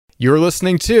You're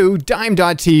listening to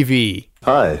Dime.tv.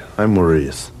 Hi, I'm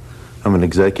Maurice. I'm an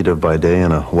executive by day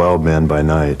and a wild man by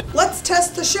night. Let's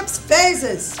test the ship's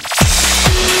phases.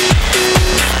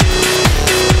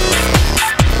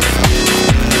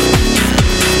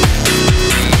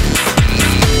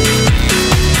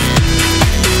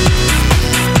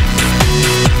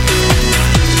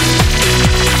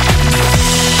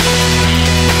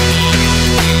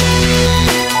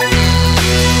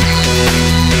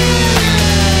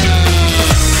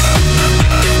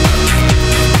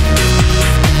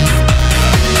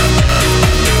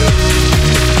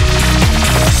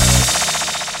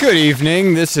 Good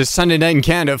evening. This is Sunday Night in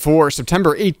Canada for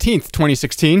September 18th,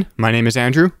 2016. My name is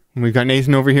Andrew. We've got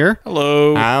Nathan over here.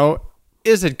 Hello. How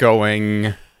is it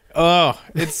going? Oh,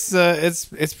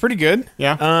 it's pretty good.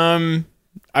 Yeah.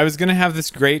 I was gonna have this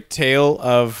great tale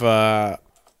of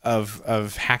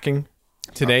hacking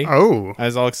today. Oh. I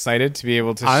was all excited to be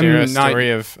able to I'm share a not-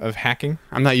 story of hacking.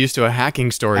 I'm not used to a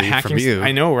hacking story from you.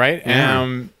 I know, right?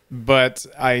 Yeah. But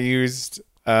I used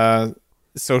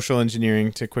social engineering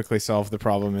to quickly solve the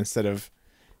problem instead of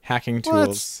hacking Well,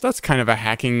 tools. that's kind of a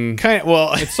hacking.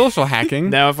 Well, It's social hacking.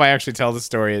 now if I actually tell the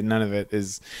story, none of it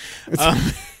is.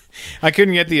 I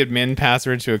couldn't get the admin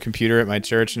password to a computer at my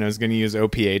church, and I was going to use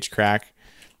OPH crack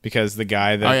because the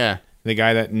guy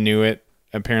that knew it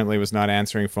apparently was not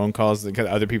answering phone calls because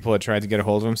other people had tried to get a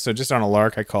hold of him. So just on a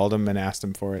lark, I called him and asked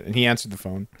him for it, and he answered the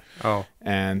phone. Oh.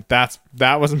 And that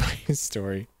was my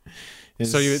story.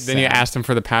 So then you asked him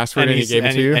for the password and he gave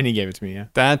it to you? And he gave it to me, yeah.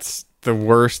 That's the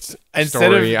worst Instead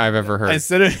story of- I've ever heard.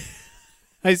 Instead of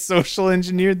I social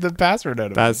engineered the password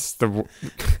out of him. That's the...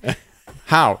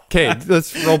 How? Okay,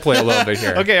 let's roleplay a little bit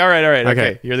here. Okay, all right. Okay.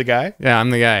 Okay, you're the guy? Yeah,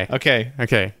 I'm the guy. Okay.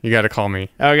 Okay, you got to call me.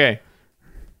 Okay.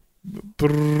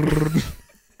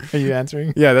 Are you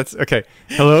answering? Yeah, that's... Okay.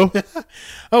 Hello?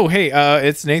 Oh, hey,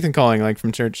 it's Nathan calling, like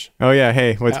from church. Oh, yeah.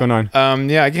 Hey, what's going on?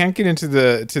 Yeah, I can't get into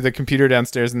the computer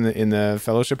downstairs in the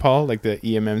fellowship hall. Like the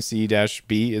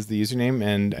EMMC-B is the username,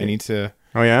 and I need to.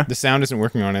 Oh, yeah? The sound isn't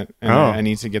working on it, and Oh. I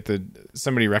need to get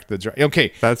somebody wrecked the drive.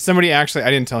 Okay, That's- somebody actually.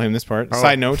 I didn't tell him this part. Oh.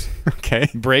 Side note: Okay.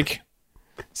 break.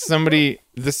 The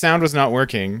sound was not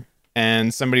working,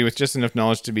 and somebody with just enough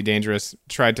knowledge to be dangerous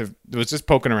was just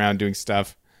poking around doing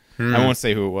stuff. I won't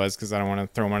say who it was because I don't want to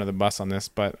throw him under the bus on this,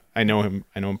 but I know him.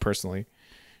 I know him personally.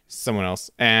 Someone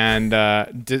else, and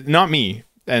not me.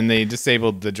 And they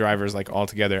disabled the drivers like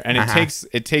altogether. And it takes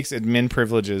admin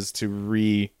privileges to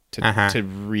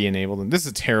re-enable them. This is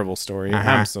a terrible story.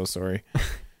 I'm so sorry.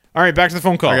 All right, back to the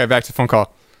phone call. Okay, back to the phone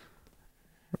call.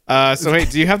 So hey,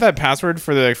 do you have that password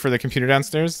for the computer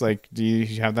downstairs? Like, do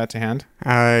you have that to hand?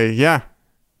 Yeah.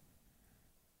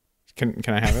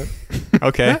 Can I have it?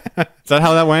 Okay. Is that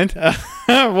how that went?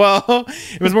 Well,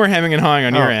 it was more hemming and hawing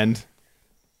on your Oh. end.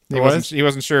 Was? He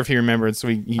wasn't sure if he remembered, so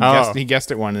he guessed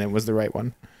it one, and it was the right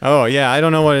one. Oh, yeah. I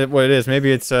don't know what it is.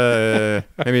 Maybe it's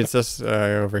this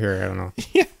over here. I don't know.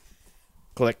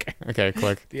 Click. Okay,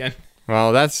 click. The end.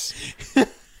 Well, that's...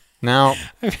 Now,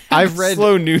 I've read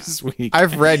Slow news week.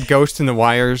 I've read Ghost in the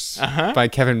Wires by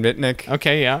Kevin Mitnick.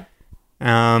 Okay, yeah.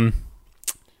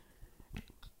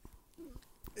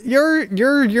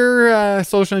 Your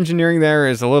social engineering there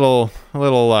is a little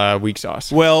weak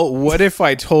sauce. Well, what if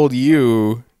I told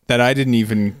you that I didn't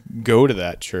even go to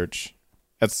that church?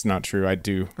 That's not true. I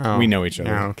do. Oh, We know each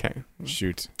other. yeah, okay.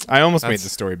 Shoot. I almost made That's- the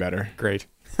story better. Great.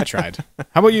 I tried.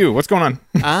 How about you? What's going on?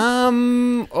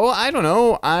 I don't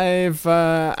know. I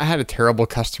had a terrible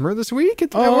customer this week at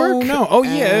Oh, work. no. Oh,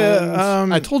 yeah.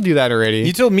 And I told you that already.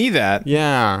 You told me that.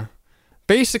 Yeah.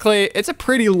 Basically, it's a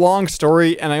pretty long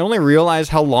story, and I only realize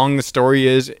how long the story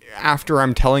is after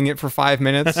I'm telling it for 5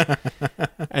 minutes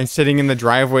and sitting in the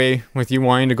driveway with you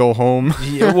wanting to go home.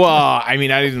 Yeah, well, I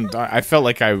mean, I felt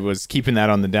like I was keeping that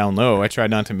on the down low. I tried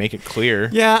not to make it clear.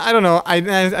 Yeah, I don't know.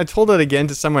 I told it again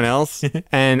to someone else,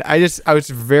 and I was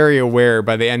very aware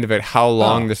by the end of it how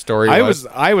long the story was.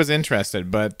 I was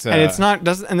interested, but And it's not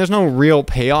and there's no real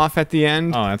payoff at the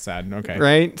end. Oh, that's sad. Okay.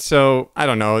 Right? So, I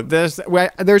don't know. There's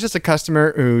just a customer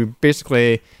who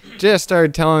basically just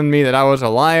started telling me that I was a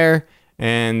liar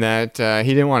and that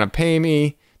he didn't want to pay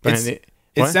me. But It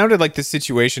what? sounded like the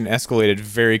situation escalated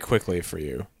very quickly for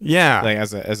you. Yeah. Like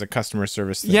as a customer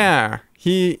service thing. Yeah.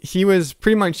 He was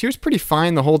pretty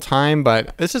fine the whole time,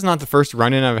 but this is not the first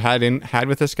run-in I've had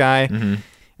with this guy.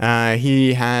 Mm-hmm.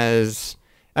 He has...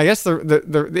 I guess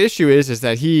the issue is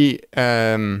that he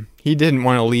didn't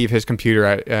want to leave his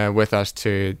computer with us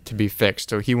to be fixed,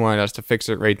 so he wanted us to fix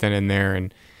it right then and there,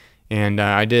 and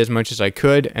I did as much as I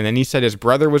could, and then he said his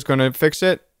brother was going to fix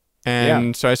it,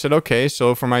 and so I said, okay,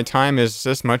 so for my time is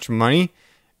this much money,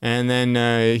 And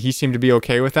then he seemed to be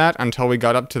okay with that until we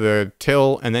got up to the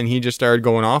till, and then he just started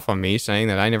going off on me, saying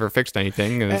that I never fixed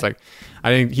anything. And it's like,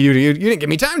 you didn't give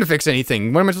me time to fix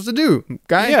anything. What am I supposed to do,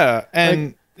 guy? Yeah,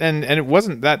 and it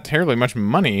wasn't that terribly much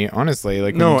money, honestly.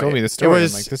 Like when you told me the story,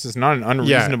 I'm like, this is not an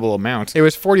unreasonable amount. It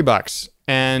was $40,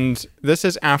 and this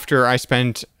is after I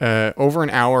spent over an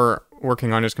hour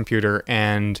working on his computer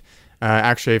and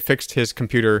actually fixed his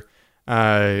computer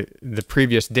the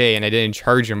previous day, and I didn't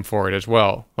charge him for it as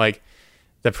well. Like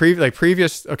the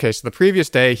previous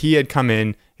day he had come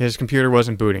in, his computer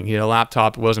wasn't booting. He had a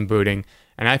laptop, it wasn't booting,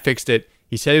 and I fixed it.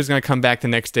 He said he was going to come back the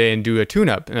next day and do a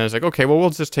tune-up, and I was like, okay, well,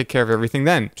 we'll just take care of everything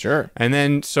then. Sure. And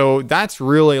then so that's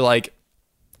really like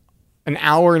an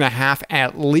hour and a half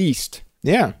at least.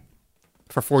 Yeah.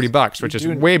 For $40, which is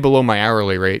way below my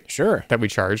hourly rate. Sure. That we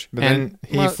charge. But then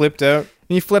he flipped out.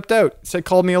 And he flipped out.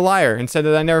 Called me a liar and said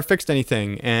that I never fixed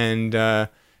anything. And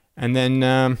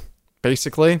then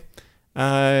basically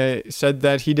said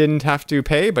that he didn't have to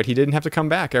pay, but he didn't have to come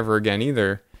back ever again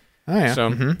either. Oh yeah.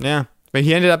 So yeah.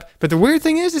 But the weird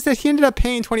thing is that he ended up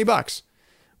paying $20,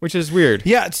 which is weird.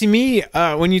 Yeah, to me,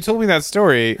 when you told me that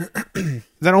story,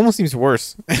 that almost seems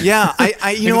worse. Yeah,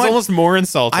 I you know what? It's almost more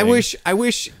insulting. I wish,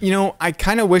 I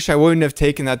kind of wish I wouldn't have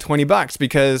taken that $20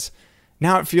 because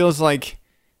now it feels like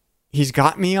he's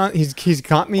got me on. He's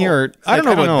got me, or I don't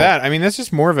know about that. I mean, that's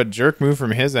just more of a jerk move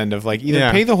from his end of like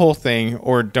either pay the whole thing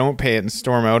or don't pay it and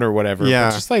storm out or whatever. Yeah,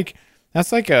 but just like that's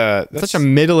such a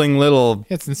middling little.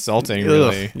 It's insulting,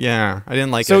 really. Yeah, I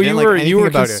didn't like it. So you were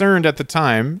concerned at the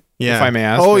time. Yeah. If I may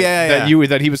ask. Oh yeah,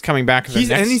 that he was coming back the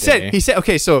next day. He said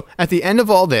okay. So at the end of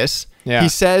all this, he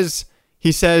says,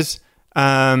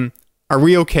 are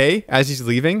we okay? As he's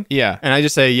leaving. Yeah. And I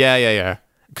just say yeah.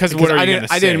 Because what are you gonna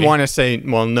say? I didn't want to say,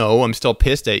 well, no, I'm still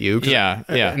pissed at you. Yeah.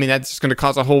 I mean, that's just going to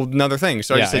cause a whole nother thing.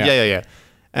 So I just said yeah.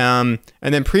 And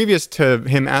then previous to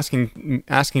him asking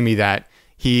me that,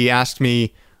 he asked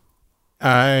me.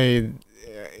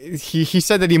 He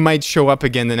said that he might show up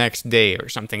again the next day or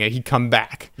something. He'd come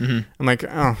back. Mm-hmm. I'm like,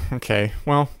 oh, okay,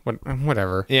 well,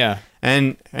 whatever. Yeah.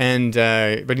 And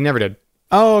but he never did.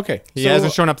 Oh, okay. He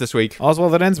hasn't shown up this week. All's well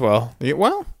that ends well. Yeah,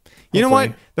 well, you know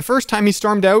what? The first time he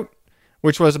stormed out,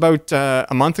 which was about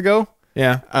a month ago.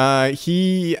 Yeah.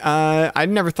 I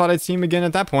never thought I'd see him again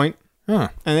at that point. Huh.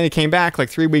 And then he came back like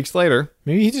 3 weeks later.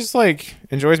 Maybe he just like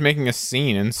enjoys making a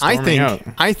scene and storming out.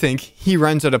 I think he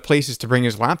runs out of places to bring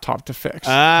his laptop to fix.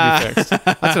 To be fixed.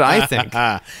 That's what I think.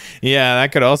 Yeah,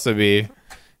 that could also be.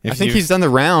 I think he's done the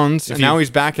rounds and now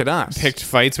he's back at us. Picked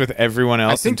fights with everyone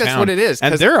else. I think that's what it is.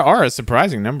 And there are a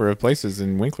surprising number of places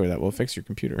in Winkler that will fix your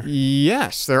computer.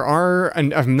 Yes, there are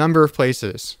a number of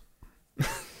places.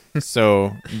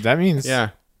 So that means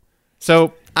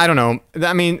So I don't know.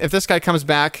 I mean, if this guy comes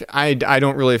back, I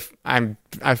don't really. I'm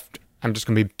just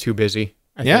gonna be too busy.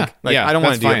 I think. I don't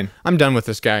want to do it. I'm done with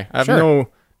this guy. I have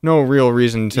no real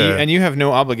reason to. And you have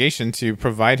no obligation to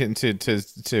provide him to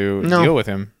deal with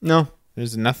him. No,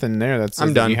 there's nothing there that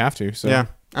says that you have to. So yeah,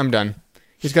 I'm done.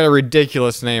 He's got a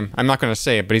ridiculous name. I'm not going to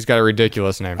say it, but he's got a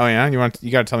ridiculous name. Oh yeah,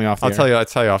 you got to tell me off. I'll tell you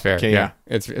off air. Okay, yeah.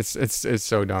 It's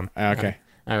so dumb. Okay.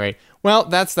 All right. Well,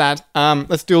 that's that.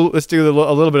 Let's do a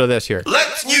little bit of this here.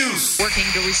 Let's news. Working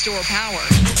to restore power.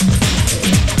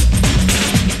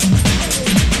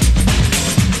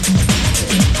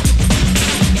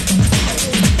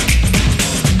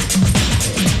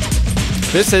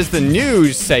 This is the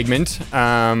news segment.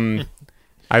 I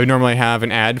would normally have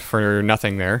an ad for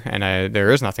nothing there, and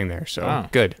there is nothing there. So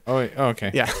good. Oh,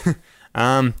 okay. Yeah.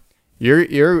 You're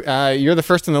the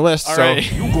first on the list. All so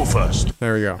right. You go first.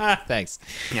 There we go. Thanks.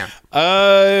 Yeah.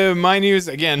 My news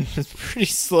again. It's pretty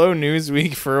slow news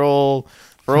week for old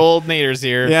Naders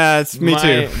here. Yeah, it's me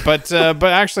too. But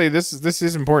actually, this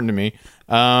is important to me.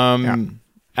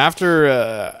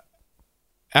 After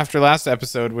last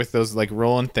episode with those like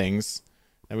rolling things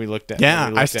that we looked at. Yeah,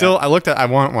 I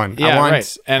want one. Yeah, I want,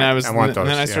 right. And I want those. And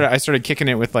then I started kicking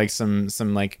it with like some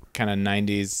like kind of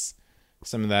 90s.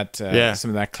 Some of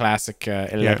that classic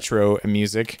electro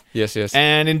music. Yes.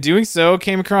 And in doing so,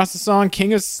 came across the song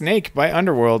 "King of Snake" by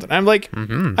Underworld, and I'm like,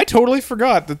 I totally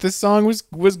forgot that this song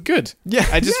was good. Yeah,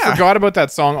 I just forgot about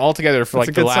that song altogether for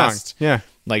like the last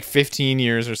 15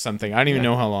 years or something. I don't even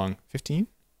know how long. 15,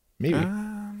 maybe.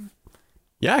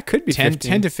 Yeah, it could be 10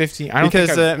 to 15. I don't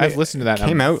think I've listened to that.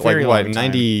 Came out like what,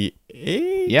 98?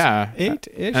 Yeah,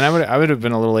 8-ish. And I would have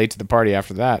been a little late to the party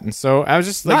after that. And so I was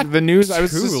just like Not the news. Too I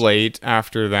was just late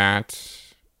after that.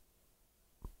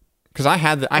 Because I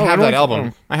have that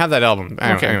album. I have that album.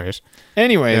 Okay.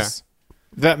 Anyways,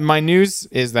 that my news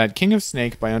is that "King of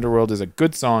Snake" by Underworld is a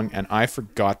good song, and I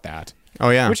forgot that. Oh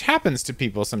yeah. which happens to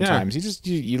people sometimes.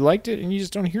 You liked it and you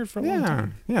just don't hear it for a long Yeah.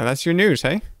 time. Yeah. That's your news.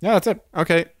 Hey. Yeah, that's it.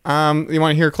 Okay. You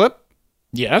want to hear a clip?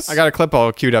 Yes, I got a clip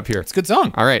all queued up here. It's a good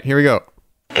song. All right. Here we go.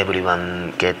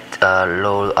 Everyone get a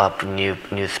roll up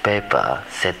newspaper,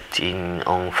 set it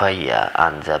on fire,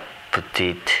 and put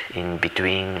it in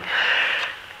between.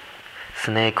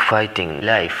 Snake fighting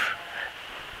life.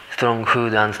 Strong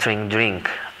food and strong drink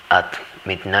at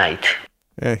midnight.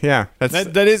 Yeah. That's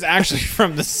That is actually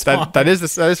from the song. that is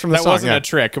from the That song. wasn't yeah. a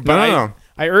trick, but No.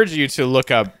 I urge you to look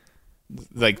up,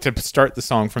 like, to start the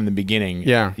song from the beginning.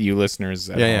 Yeah. You listeners.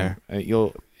 At Yeah,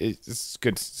 home. It's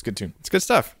good. It's a good tune. It's good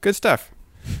stuff. Good stuff.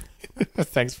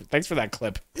 Thanks for that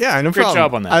clip. Yeah, no Great problem.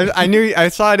 job on that. I knew I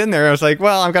saw it in there. I was like,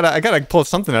 well, I gotta pull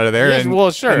something out of there. Yes, well,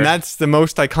 sure. And that's the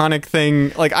most iconic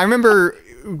thing. Like I remember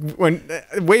when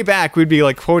way back we'd be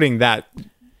like quoting that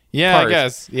Yeah, part I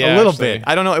guess. Yeah, a little actually. bit.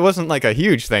 I don't know. It wasn't like a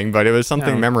huge thing, but it was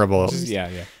something No, memorable. yeah.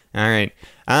 All right.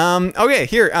 Okay.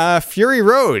 Here, Fury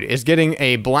Road is getting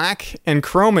a black and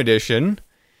chrome edition.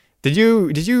 Did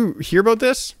you hear about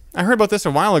this? I heard about this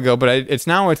a while ago, but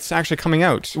it's actually coming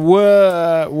out.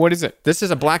 What is it? This is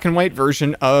a black and white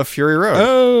version of Fury Road.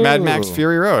 Oh. Mad Max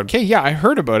Fury Road. Okay, yeah, I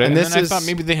heard about it, and this then I is- thought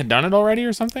maybe they had done it already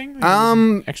or something.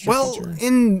 Extra Well, feature.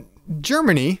 in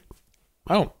Germany,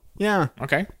 Oh, yeah.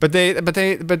 okay. But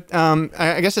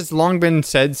I guess it's long been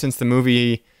said since the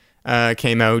movie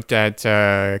came out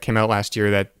last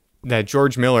year that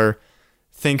George Miller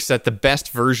thinks that the best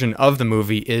version of the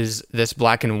movie is this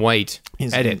black and white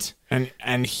edit.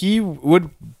 And he would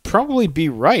probably be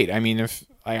right. I mean, if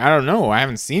I don't know, I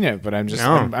haven't seen it, but I'm just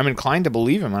No. I'm inclined to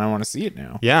believe him, and I want to see it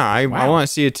now. Yeah, I Wow. want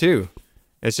to see it too.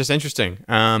 It's just interesting.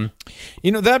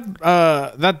 You know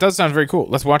that does sound very cool.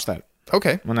 Let's watch that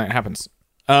Okay. when that happens.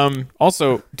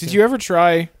 Also, did you ever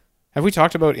try? Have we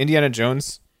talked about Indiana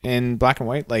Jones in black and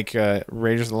white, like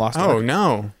Raiders of the Lost Ark? Oh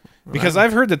no. Because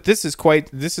I've heard that this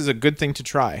is a good thing to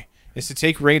try. Is to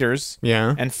take Raiders,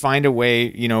 Yeah. and find a way,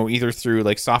 either through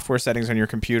like software settings on your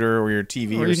computer or your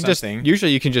TV or you can something.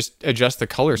 usually you can just adjust the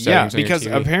color Yeah, settings. on your because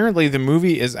TV. apparently the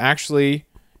movie is actually,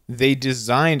 they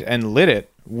designed and lit it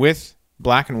with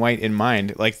black and white in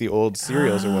mind, like the old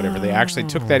serials or whatever. They actually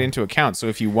took that into account. So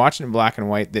if you watch it in black and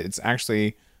white, that it's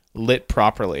actually lit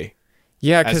properly.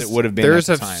 yeah, as because it would have been there's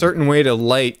at a the time. certain way to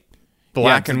light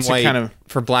black Yeah, and to white kind of-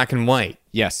 for black and white.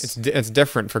 Yes. It's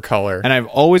different for color. And I've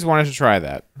always wanted to try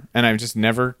that, and I've just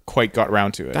never quite got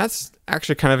around to it. That's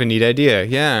actually kind of a neat idea.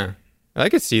 Yeah, I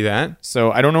could see that.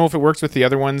 So I don't know if it works with the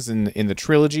other ones in the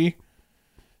trilogy,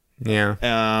 Yeah,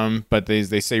 but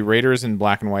they say Raiders in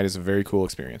black and white is a very cool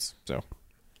experience. So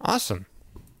awesome.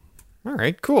 All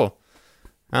right, cool.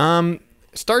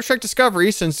 Star Trek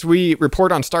Discovery, since we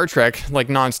report on Star Trek like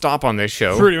nonstop on this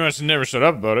show. pretty much never shut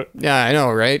up about it. Yeah, I know,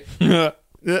 right?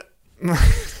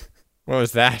 What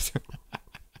was that?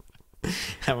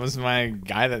 That was my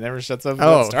guy that never shuts up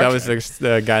about Oh, Star that was Trek.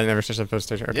 the guy that never shuts up post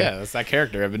Star Trek. Okay. Yeah, that's that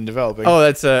character I've been developing. Oh,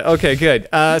 that's okay, good.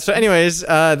 So, anyways,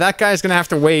 that guy's gonna have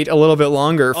to wait a little bit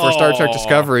longer for Star Trek Oh,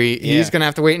 Discovery. yeah. He's gonna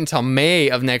have to wait until May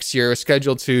of next year.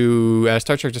 Scheduled to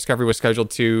Star Trek Discovery was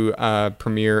scheduled to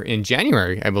premiere in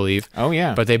January, I believe. Oh,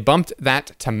 yeah. But they bumped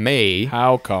that to May.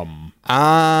 How come?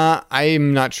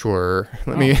 I'm not sure.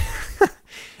 Let me.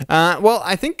 Well,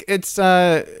 I think it's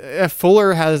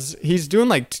Fuller he's doing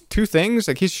like two things.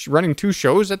 Like he's running two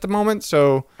shows at the moment,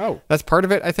 so that's part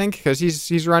of it. I think because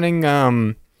he's running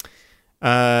what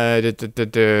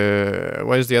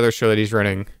is the other show that he's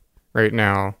running right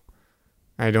now?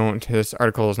 This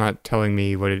article is not telling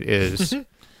me what it is.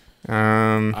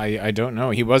 I don't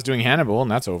know. He was doing Hannibal, and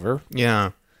that's over.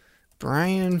 Yeah,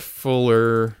 Brian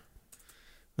Fuller.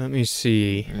 Let me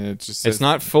see. It just says It's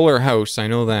not Fuller House. I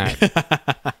know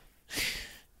that.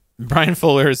 Brian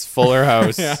Fuller's Fuller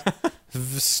House.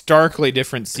 Starkly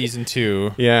different season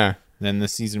 2 Yeah. than the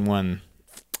season 1.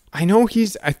 I know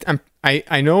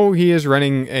I know he is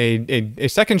running a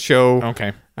second show.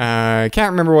 Okay. I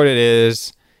can't remember what it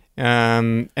is.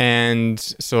 And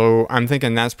so I'm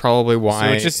thinking that's probably why.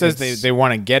 So it just says it's they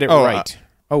want to get it Oh, right.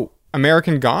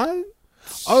 American God?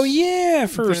 Oh yeah,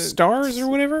 for stars or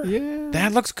whatever. Yeah.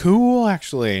 That looks cool,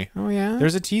 actually. Oh yeah.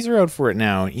 There's a teaser out for it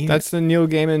now. That's the Neil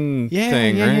Gaiman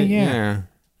thing, right? Yeah.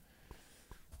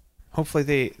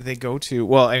 Hopefully they go to.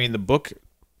 Well, I mean, the book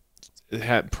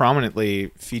prominently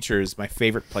features my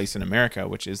favorite place in America,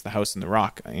 which is the House in the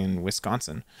Rock in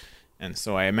Wisconsin, and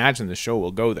so I imagine the show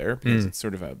will go there because it's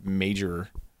sort of a major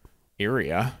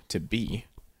area to be.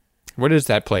 What is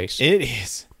that place? It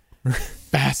is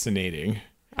fascinating.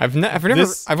 I've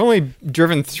only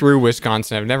driven through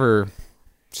Wisconsin. I've never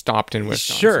stopped in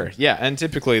Wisconsin. Sure, yeah, and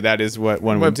typically that is what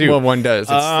one would do. Well, one does. It's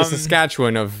the Um,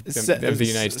 Saskatchewan of the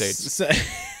United States.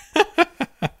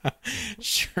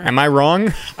 sure. Am I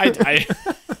wrong?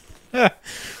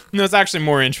 No, it's actually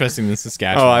more interesting than Oh,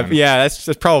 Saskatchewan. yeah, that's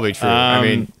probably true. I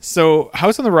mean, so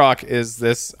House on the Rock is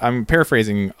this. I'm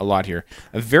paraphrasing a lot here.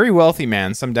 A very wealthy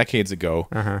man some decades ago,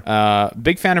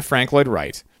 big fan of Frank Lloyd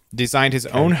Wright, designed his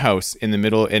own house in the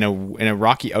middle in a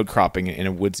rocky outcropping in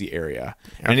a woodsy area,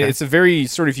 and it's a very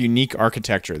sort of unique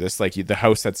architecture. This like the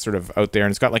house that's sort of out there,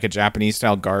 and it's got like a Japanese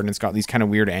style garden. It's got these kind of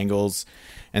weird angles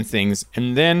and things.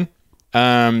 And then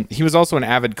he was also an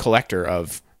avid collector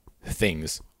of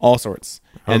things, all sorts.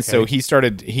 And so he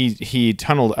started, he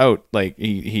tunneled out, like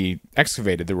he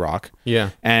excavated the rock. Yeah.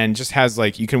 And just has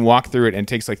like, you can walk through it, and it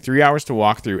takes like 3 hours to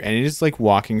walk through. And it is like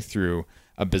walking through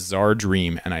a bizarre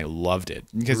dream. And I loved it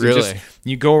because Really?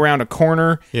 you go around a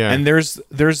corner, Yeah. and there's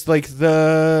like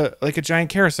a giant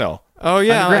carousel. Oh,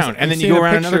 yeah, Underground. I've And then you seen go a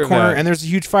around picture another of corner, that. and there's a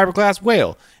huge fiberglass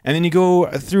whale. And then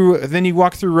you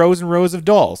walk through rows and rows of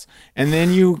dolls. And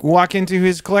then you walk into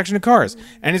his collection of cars.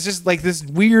 And it's just like this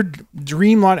weird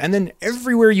dream lot. And then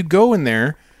everywhere you go in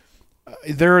there,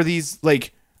 there are these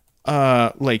like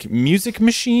music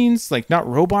machines, like not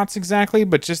robots exactly,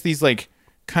 but just these like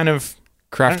kind of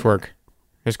Kraftwerk.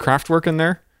 Is Kraftwerk in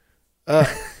there?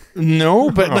 no,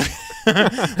 but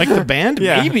like the band,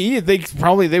 Yeah. maybe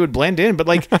they would blend in, but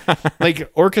like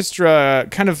orchestra,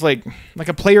 kind of like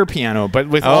a player piano, but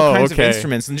with all kinds of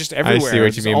instruments and just everywhere. see what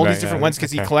you Just mean all by these different that. ones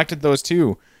because he Okay. collected those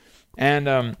too,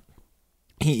 and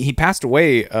he passed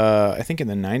away I think in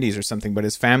the 90s or something. But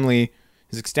his family,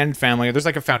 his extended family, there's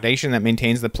like a foundation that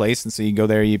maintains the place, and so you go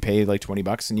there, you pay like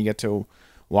 $20, and you get to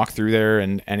walk through there,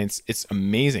 and it's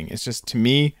amazing. It's just, to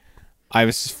me, I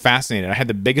was fascinated. I had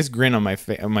the biggest grin on my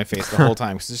face the whole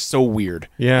time because it's just so weird.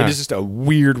 Yeah. It is just a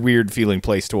weird feeling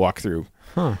place to walk through.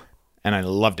 Huh. And I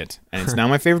loved it. And it's now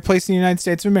my favorite place in the United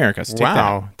States of America. So take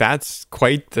Wow, that's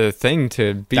quite the thing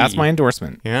to be. that. That's my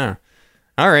endorsement. Yeah.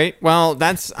 All right. Well,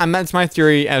 that's my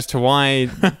theory as to why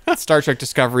Star Trek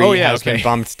Discovery Oh, yeah, has okay. been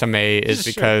bumped to May is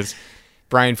because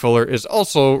Brian Fuller is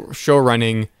also show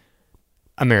running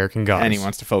American Gods. And he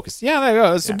wants to focus. Yeah, there you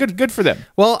go. It's good for them.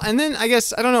 Well, and then I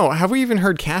guess I don't know. Have we even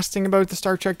heard casting about the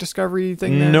Star Trek Discovery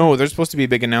thing? There? No, there's supposed to be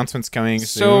big announcements coming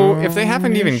So soon. if they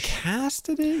haven't even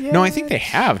casted it yet, No, I think they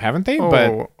have, haven't they? Oh.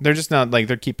 But they're just not, like,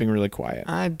 they're keeping really quiet.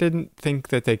 I didn't think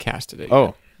that they casted it. Yet.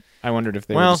 Oh, I wondered if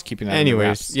they were just keeping that under anyways,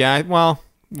 wraps. yeah. Well,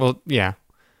 yeah.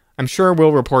 I'm sure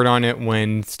we'll report on it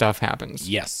when stuff happens.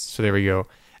 Yes. So there we go.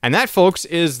 And that, folks,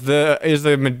 is the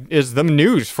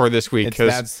news for this week.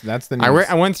 That's the news.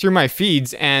 I went through my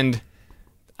feeds and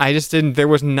I just didn't. There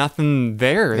was nothing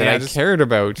there that Yeah, I just cared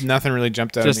about. Nothing really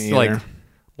jumped out Just at me like either.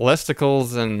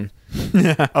 listicles and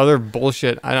other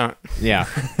bullshit. I don't. Yeah.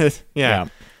 yeah.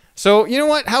 So you know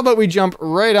what? How about we jump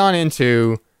right on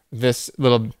into this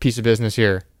little piece of business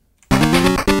here.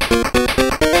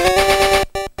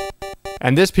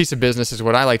 And this piece of business is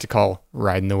what I like to call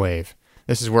riding the wave.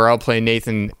 This is where I'll play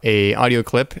Nathan a audio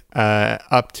clip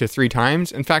up to 3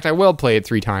 times. In fact, I will play it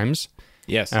 3 times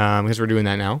Yes. because we're doing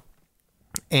that now.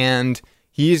 And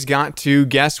he's got to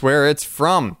guess where it's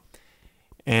from.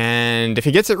 And if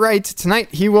he gets it right tonight,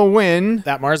 he will win.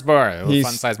 That Mars bar. A He's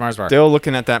fun-sized Mars bar. Still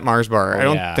looking at that Mars bar. I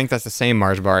don't yeah. think that's the same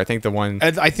Mars bar. I think the one...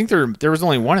 I think there was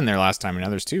only one in there last time, and now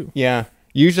there's 2. Yeah.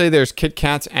 Usually there's Kit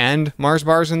Kats and Mars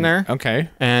bars in there. Okay.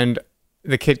 And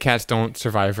the Kit Kats don't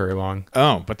survive very long.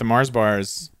 Oh, but the Mars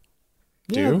bars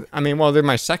do? Yeah, I mean, well, they're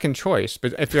my second choice.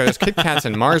 But if there's Kit Kats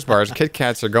and Mars bars, Kit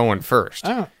Kats are going first.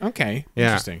 Oh, okay. Yeah.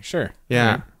 Interesting. Sure.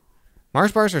 Yeah.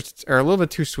 Mars bars are a little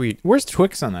bit too sweet. Where's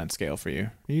Twix on that scale for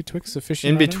you? Are you Twix aficionado?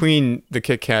 In between the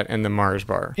Kit Kat and the Mars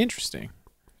bar. Interesting.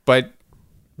 But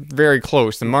very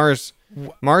close. The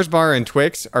Mars bar and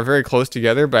Twix are very close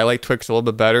together, but I like Twix a little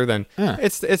bit better than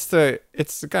it's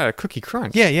got a cookie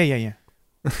crunch. Yeah.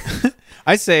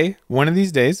 I say one of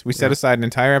these days we set aside an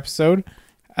entire episode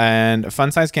and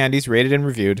fun-sized candies rated and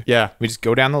reviewed. Yeah. We just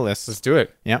go down the list. Let's do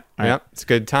it. Yep. All right. Yep. It's a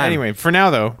good time. Anyway, for now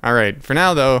though, All right. For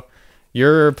now, though,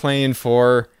 you're playing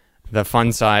for the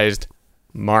fun-sized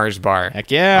Mars bar.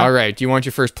 heck yeah. All right. Do you want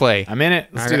your first play? I'm in it.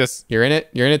 Let's All do right. this. You're in it?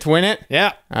 You're in it to win it?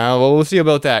 Yeah. Well, we'll see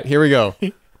about that. Here we go.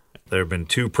 There have been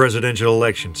 2 presidential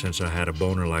elections since I had a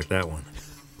boner like that one.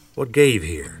 What gave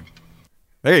here?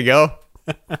 There you go.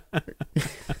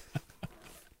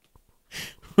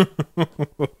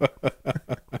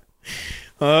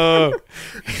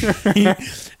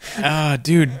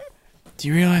 Dude, do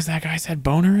you realize that guy said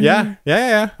boner? in Yeah.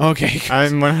 Yeah. there? Okay.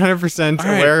 I'm 100% All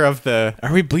right. aware of the...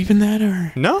 Are we bleeping that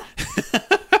or? No?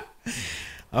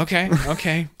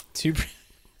 Okay. 2.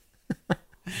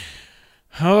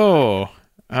 Oh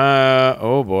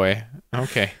boy.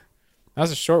 Okay. That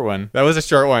was a short one. That was a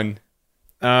short one.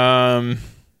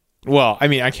 Well, I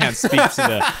mean, I can't speak to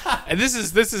the And this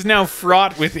is now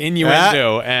fraught with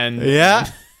innuendo and Yeah.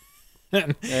 There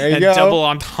you and go. double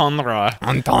entendre,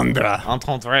 Entendre.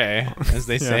 as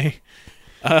they say.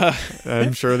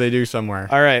 I'm sure they do somewhere.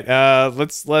 All right,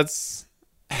 let's.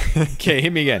 Okay,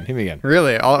 hit me again.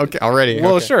 Really? Okay, already?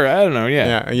 Well, Okay. sure. I don't know.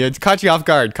 Yeah, Yeah, it's caught you off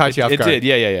guard. it did.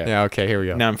 Yeah. Yeah, okay, here we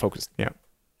go. Now I'm focused. Yeah.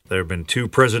 There have been 2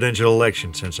 presidential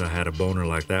elections since I had a boner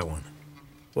like that one.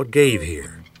 What gave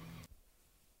here?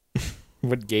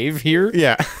 What gave here?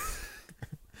 Yeah.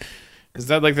 Is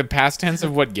that like the past tense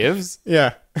of what gives?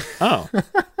 Yeah. Oh,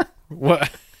 what?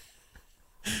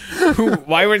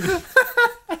 Why would?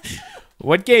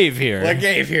 What gave here? What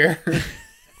gave here?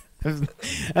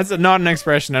 That's not an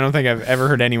expression I don't think I've ever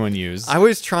heard anyone use. I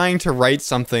was trying to write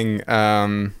something.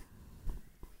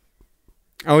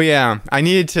 Oh yeah,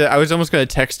 I was almost going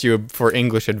to text you for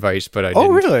English advice, but I didn't.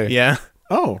 Oh, really? Yeah.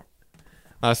 Oh,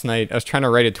 Last night I was trying to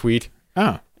write a tweet,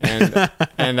 oh,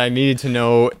 and I needed to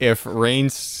know if rain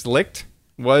slicked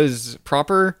was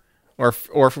proper, or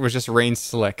if it was just rain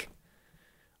slick,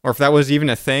 or if that was even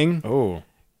a thing. oh.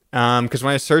 Because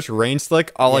when I search rain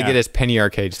slick, all I Yeah. get is Penny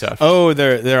Arcade stuff. Oh,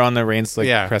 they're on the rain slick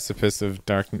Yeah. precipice of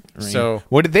dark rain. So-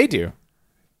 what did they do?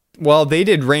 Well, they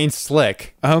did rain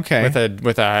slick Okay. with a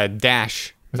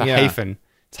dash, with a Yeah. hyphen.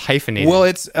 It's hyphenated. Well,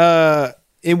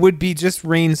 it would be just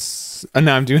rain.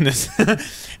 No, I'm doing this.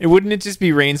 Wouldn't it just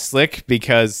be rain slick,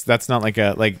 because that's not like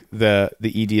the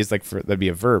ed is like that'd be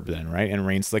a verb then, right? And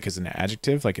rain slick is an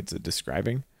adjective, like it's a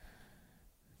describing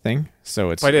thing. So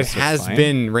it's but it it's has fine.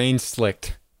 been rain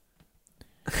slicked.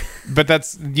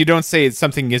 But you don't say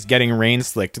something is getting rain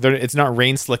slicked. It's not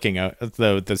rain slicking out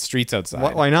the streets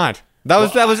outside. Why not? That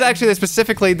was actually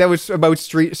specifically that was about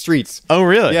streets. Oh,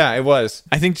 really? Yeah, it was.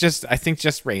 I think just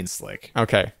rain slick.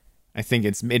 Okay. I think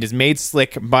it is made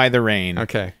slick by the rain.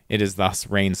 Okay. It is thus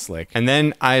rain slick. And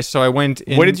then I went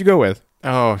in. What did you go with?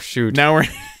 Oh shoot. Now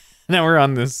we're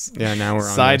on this. Yeah, now we're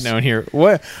on side this. note here.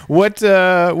 What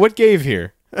gave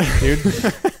here,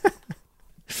 dude?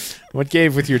 What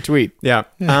gave with your tweet? Yeah.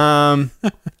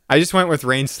 I just went with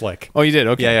rain slick. Oh, you did.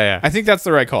 Okay. Yeah. I think that's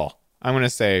the right call. I'm gonna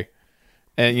say,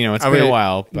 it's been a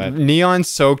while, but neon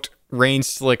soaked rain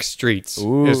slick streets is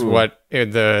Ooh. what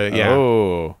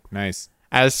Oh, nice.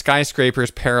 as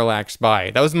skyscrapers parallax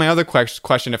by. That was my other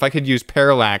question. If I could use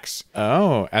parallax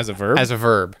Oh, as a verb. as a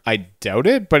verb. I doubt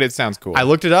it, but it sounds cool. I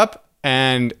looked it up,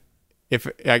 and if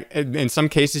in some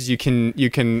cases you can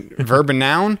verb a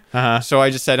noun. So I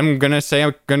just said I'm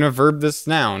gonna verb this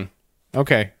noun.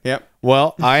 Okay. Yep.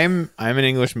 Well, I'm an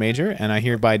English major, and I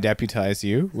hereby deputize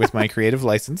you with my creative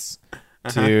license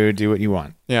to do what you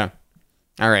want. Yeah.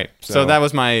 All right. So So- that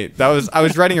was I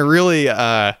was writing a really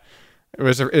it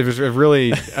was a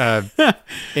really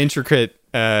intricate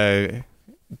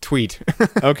tweet.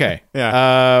 Okay.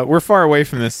 Yeah. We're far away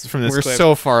from this. We're clip.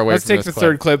 so far away Let's from take this the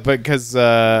third clip, but because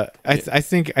I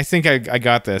think I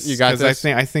got this. You got 'Cause this?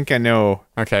 I think I know.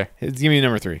 Okay. Give me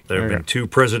number 3. There have Okay. been 2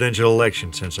 presidential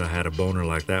elections since I had a boner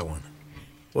like that one.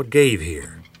 What gave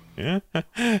here?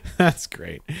 That's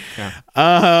great. Yeah.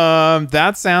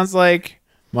 That sounds like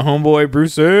my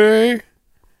homeboy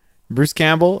Bruce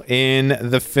Campbell in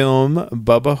the film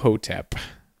Bubba Hotep.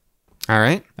 All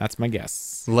right. That's my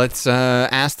guess. Let's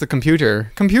ask the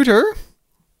computer. Computer,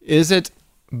 is it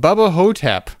Bubba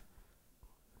Hotep?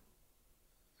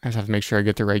 I just have to make sure I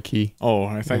get the right key. Oh,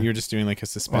 I thought you were just doing like a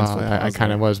suspenseful. Well, I pause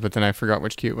kind of there. was, but then I forgot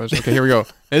which key it was. Okay, here we go.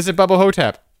 Is it Bubba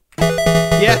Hotep?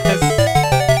 Yes.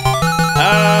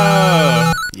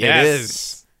 Oh, yes. It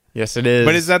is. Yes, it is.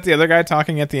 But is that the other guy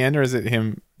talking at the end, or is it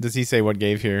him? Does he say what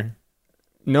gave here?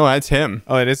 No, that's him.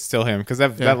 Oh, it is still him, because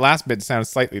that last bit sounds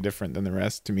slightly different than the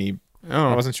rest to me. Oh,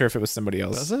 I wasn't sure if it was somebody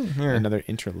else. Was it? Here. Another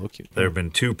interlocutor. There have been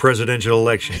 2 presidential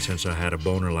elections since I had a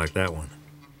boner like that one.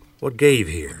 What gave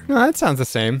here? No, that sounds the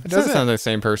same. Does That it? sounds like the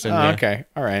same person. Oh, yeah. okay.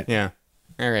 All right. Yeah.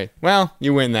 All right. Well,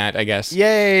 you win that, I guess.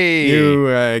 Yay!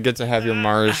 You get to have your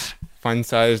Mars,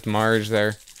 fun-sized Mars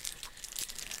there.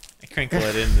 I crinkle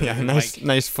it in. Yeah,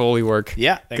 nice Foley work.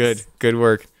 Yeah, thanks. Good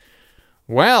work.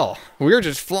 Well, we're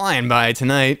just flying by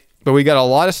tonight, but we got a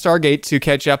lot of Stargate to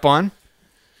catch up on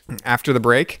after the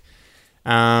break.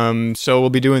 So we'll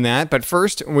be doing that, but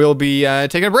first we'll be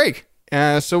taking a break.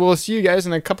 So we'll see you guys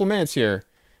in a couple minutes here.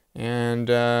 And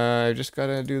I just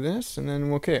gotta do this, and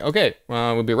then okay.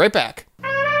 We'll be right back.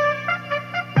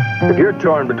 If you're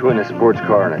torn between a sports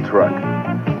car and a truck,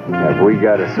 have we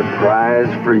got a surprise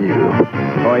for you?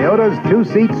 Toyota's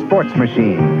two-seat sports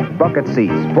machine. Bucket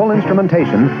seats, full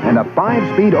instrumentation, and a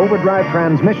 5-speed overdrive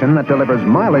transmission that delivers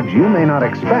mileage you may not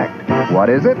expect. What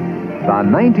is it? The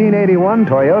 1981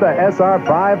 Toyota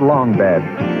SR5 long bed.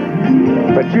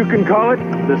 But you can call it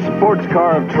the sports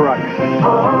car of trucks.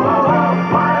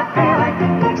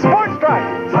 Sports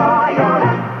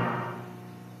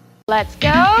Let's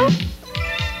go.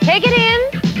 Take it in.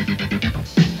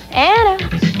 And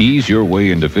out. Ease your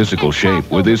way into physical shape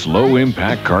with this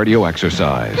low-impact cardio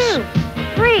exercise. 2,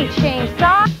 3, change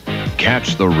socks.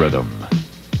 Catch the rhythm.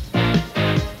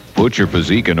 Put your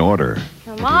physique in order.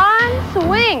 Come on,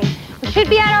 swing. We should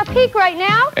be at our peak right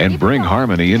now. And bring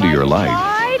harmony into your life.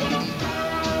 Slide.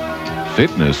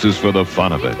 Fitness is for the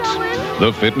fun of it.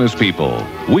 The Fitness People.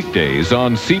 Weekdays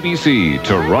on CBC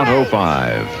Toronto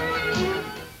 5.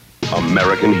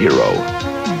 American hero.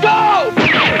 Go!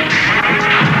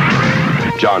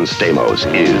 John Stamos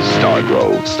is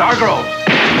Stargrove. Stargrove.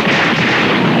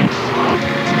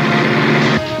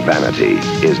 Vanity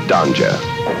is Danja.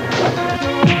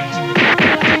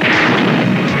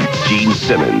 Gene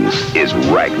Simmons is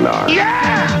Ragnar.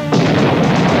 Yeah!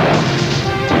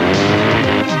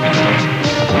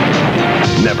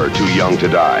 Never Too Young to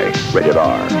Die. Rated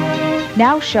R.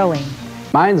 Now showing.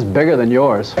 Mine's bigger than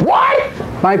yours. What?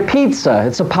 My pizza.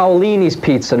 It's a Paolini's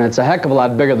pizza, and it's a heck of a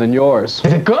lot bigger than yours.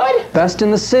 Is it good? Best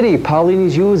in the city.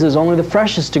 Paolini's uses only the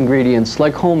freshest ingredients,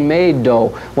 like homemade dough,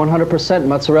 100%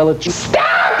 mozzarella cheese.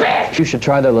 Stop it! You should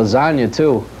try their lasagna,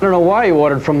 too. I don't know why you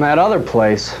ordered from that other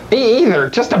place. Me either.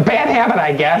 Just a bad habit,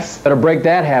 I guess. Better break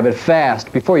that habit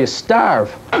fast, before you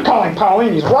starve. I'm calling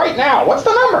Paulini's right now. What's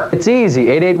the number? It's easy.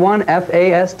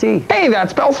 881-FAST. Hey, that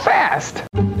spells fast.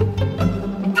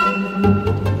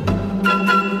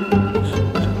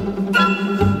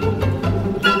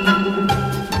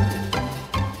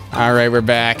 All right, we're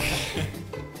back.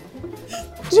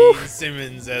 Gene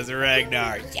Simmons as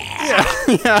Ragnar. Yeah.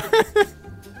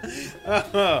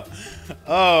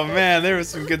 Oh man, there was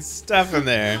some good stuff in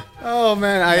there. Oh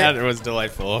man, that was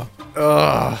delightful.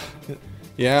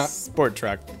 Yeah. Sport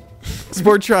truck.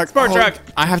 Sport truck. Sport truck.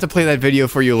 I have to play that video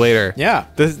for you later. Yeah.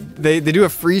 They do a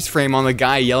freeze frame on the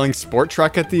guy yelling "sport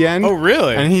truck" at the end. Oh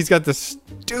really? And he's got the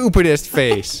stupidest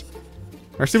face,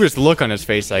 or stupidest look on his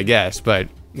face, I guess. But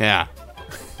yeah.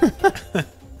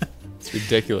 It's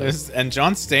ridiculous. And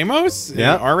John Stamos?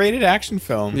 Yeah. An R-rated action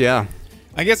film. Yeah.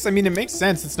 I guess, I mean, it makes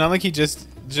sense. It's not like he just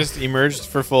emerged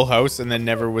for Full House and then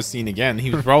never was seen again.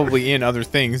 He was probably in other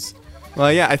things.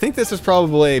 Well, yeah, I think this is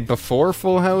probably before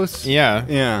Full House. Yeah.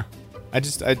 Yeah.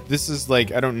 This is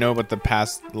like, I don't know about the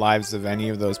past lives of any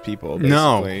of those people,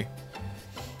 basically.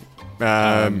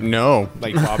 No.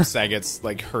 Like Bob Saget's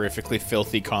like horrifically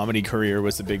filthy comedy career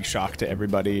was a big shock to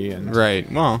everybody, and right.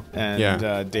 Well, and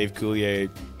yeah. Dave Coulier,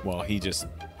 well, I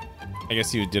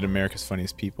guess he did America's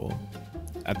Funniest People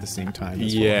at the same time.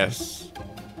 As yes. Well.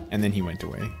 And then he went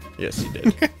away. Yes, he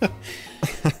did.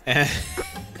 And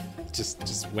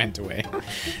just went away.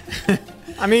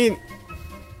 I mean,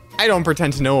 I don't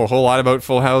pretend to know a whole lot about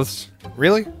Full House.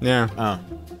 Really? Yeah. Oh.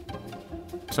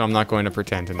 So I'm not going to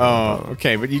pretend to know. Oh,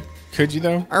 okay, but could you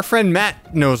though? Our friend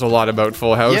Matt knows a lot about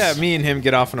Full House. Yeah, me and him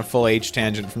get off on a full H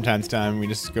tangent from time to time. We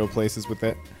just go places with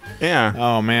it. Yeah.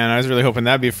 Oh man, I was really hoping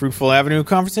that'd be a fruitful avenue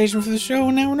conversation for the show,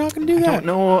 and now we're not going to do that. I don't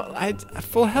know.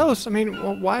 Full House. I mean,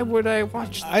 well, why would I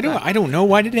watch that? I don't know.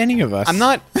 Why did any of us? I'm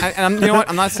not. You know what?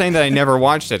 I'm not saying that I never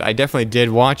watched it. I definitely did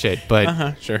watch it,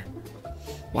 but sure.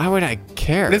 Why would I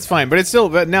care? But it's fine. But it's still.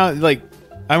 But now, like,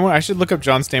 I should look up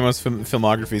John Stamos'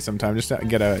 filmography sometime just to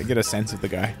get a sense of the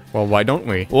guy. Well, why don't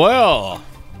we? Well,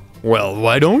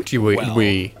 why don't you?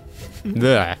 We.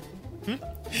 There.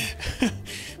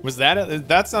 Was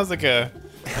that sounds like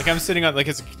I'm sitting on, like,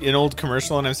 it's an old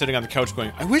commercial and I'm sitting on the couch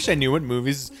going, I wish I knew what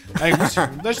movies. I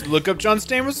should look up John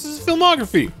Stamos'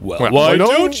 filmography. Well, why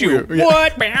don't you? Yeah.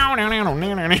 What?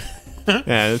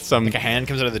 Yeah, it's some like a hand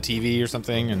comes out of the TV or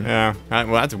something. And yeah, well,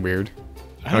 that's weird.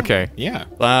 Okay. Yeah.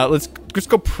 Let's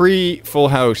go pre Full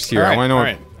House here. All right, I want to know. all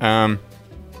right.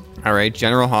 All right.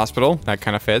 General Hospital. That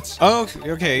kind of fits. Oh,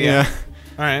 okay. Yeah.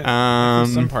 All right.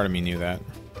 Some part of me knew that.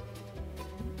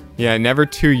 Yeah. Never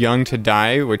Too Young to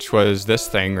Die, which was this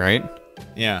thing, right?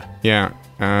 Yeah. Yeah.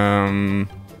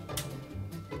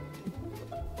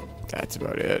 That's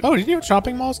about it. Oh, did you know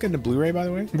Shopping Mall's getting a Blu-ray, by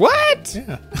the way? What?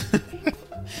 Yeah.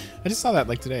 I just saw that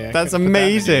like today. That's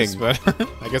amazing. But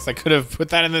I guess I could have put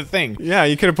that in the thing. Yeah,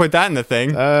 you could have put that in the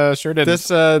thing. Sure did.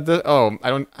 I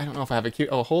don't know if I have a cute.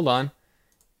 Oh, hold on.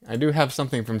 I do have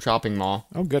something from Shopping Mall.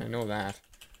 Oh, good. I know that.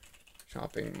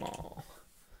 Shopping Mall.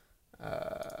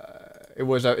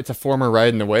 It's a former Ride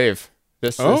in the Wave.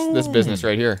 This business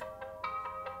right here.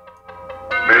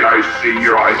 May I see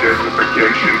your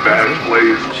identification badge,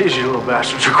 please? Jeez, you little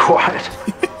bastards are quiet.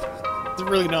 It's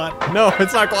really not. No,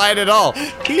 it's not quiet at all.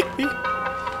 Here.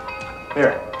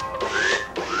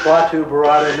 Klaatu,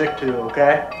 Barada, Nikto,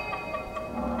 okay?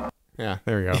 Yeah,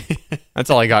 there we go. That's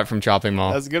all I got from Shopping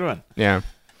Mall. That's a good one. Yeah.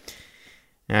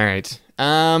 All right.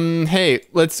 Hey,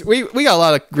 we got a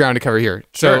lot of ground to cover here,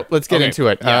 so Sure. let's get Okay. into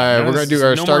it. Yeah, We're gonna do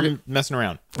our no Stargate. more messing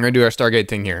around. We're gonna do our Stargate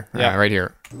thing here. Yeah. Right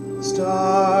here. Let's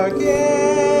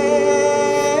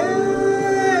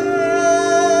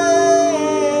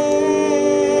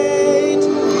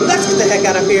get the heck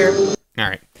out of here. All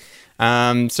right.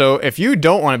 So if you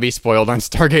don't want to be spoiled on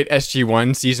Stargate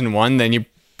SG-1 Season 1, then you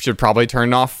should probably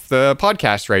turn off the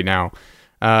podcast right now.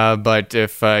 But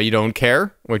if you don't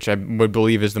care, which I would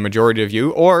believe is the majority of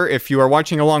you, or if you are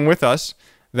watching along with us,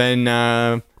 then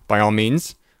by all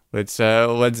means, let's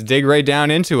dig right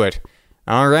down into it.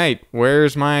 All right.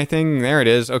 Where's my thing? There it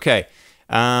is. Okay.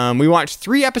 We watched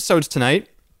 3 episodes tonight.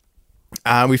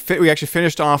 We actually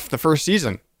finished off the first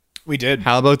season. We did.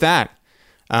 How about that?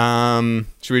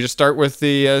 Should we just start with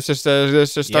the just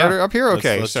start up here?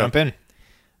 Okay, Let's jump in.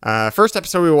 First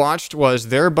episode we watched was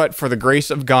There But for the Grace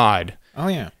of God. Oh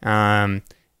yeah.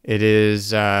 It is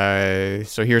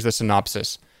so here's the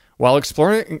synopsis. While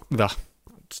exploring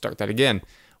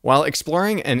While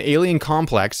exploring an alien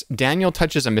complex, Daniel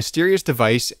touches a mysterious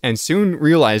device and soon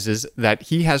realizes that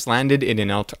he has landed in an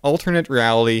alternate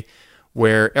reality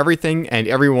where everything and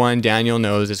everyone Daniel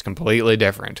knows is completely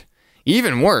different.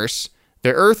 Even worse,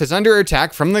 the Earth is under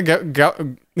attack from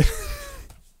the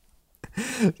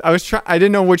I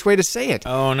didn't know which way to say it.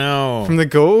 Oh no. From the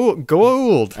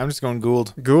Goa'uld. I'm just going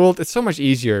Gould. Goa'uld. It's so much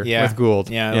easier Yeah. with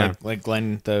Goa'uld. Yeah. Like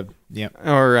Glenn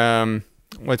Or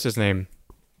what's his name?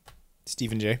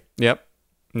 Stephen J. Yep.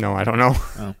 No, I don't know.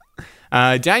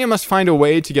 Oh. Daniel must find a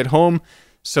way to get home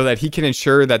so that he can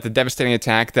ensure that the devastating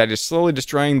attack that is slowly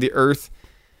destroying the Earth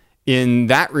in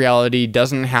that reality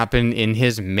doesn't happen in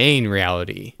his main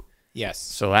reality. Yes.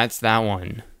 So that's that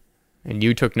one. And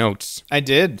you took notes. I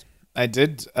did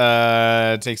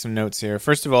take some notes here.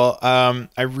 First of all,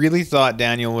 I really thought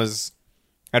Daniel was...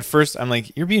 At first, I'm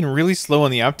like, you're being really slow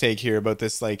on the uptake here about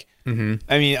this. Like, I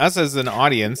mean, us as an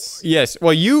audience... Yes.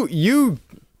 Well, you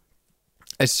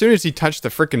as soon as he touched the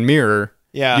freaking mirror,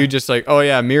 you just like, oh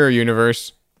yeah, mirror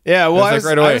universe. Yeah, well, I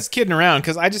right away. was kidding around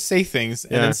because I just say things,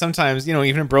 and then sometimes,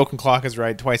 even a broken clock is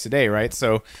right twice a day, right?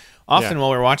 So often while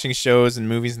we're watching shows and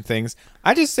movies and things,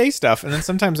 I just say stuff, and then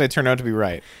sometimes I turn out to be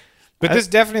right. But this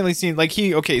definitely seemed like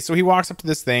so he walks up to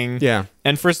this thing. Yeah.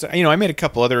 And first, I made a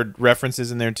couple other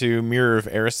references in there too. Mirror of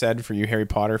Erised for you Harry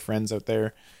Potter friends out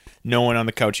there. No one on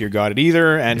the couch here got it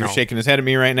either. Andrew's shaking his head at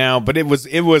me right now, but it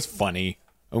was funny.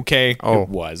 Okay. Oh. It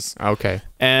was. Okay.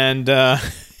 And and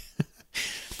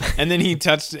then he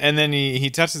touches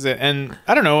it, and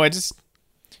I don't know, and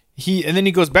then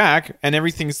he goes back and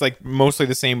everything's like mostly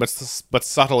the same but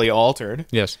subtly altered.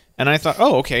 Yes. And I thought,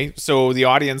 oh, okay, so the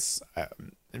audience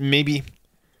maybe,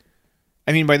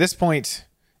 I mean, by this point,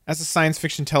 as a science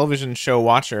fiction television show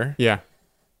watcher,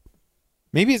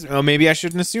 maybe I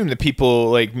shouldn't assume that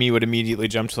people like me would immediately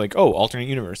jump to like, oh, alternate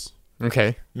universe.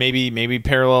 Okay. Maybe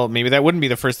parallel. Maybe that wouldn't be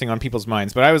the first thing on people's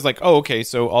minds. But I was like, oh, okay,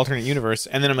 so alternate universe.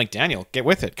 And then I'm like, Daniel, get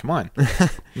with it. Come on.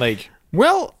 Like,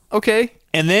 well, okay.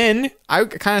 And then I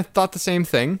kind of thought the same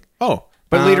thing. Oh,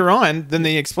 but later on, then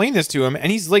they explain this to him,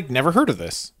 and he's like, never heard of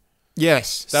this.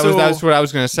 Yes, that's what I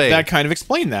was going to say. That kind of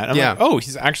explained that. I'm like, oh,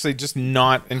 he's actually just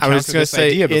not encountered this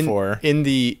idea before. In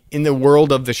the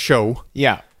world of the show,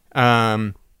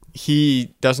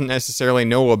 he doesn't necessarily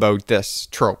know about this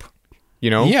trope.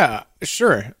 Yeah,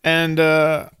 sure. And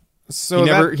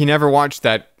so he never watched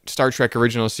that Star Trek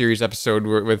original series episode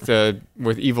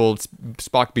with evil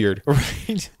Spock beard,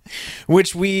 right?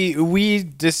 Which we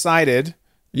decided.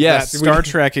 Yes, that Star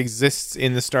Trek exists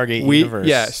in the Stargate universe.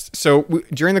 Yes. So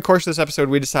during the course of this episode,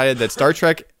 we decided that Star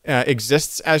Trek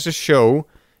exists as a show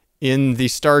in the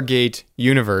Stargate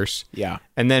universe. Yeah.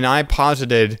 And then I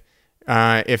posited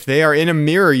if they are in a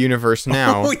mirror universe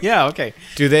now. Oh yeah. Okay.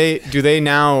 Do they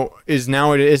now? Is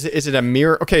it a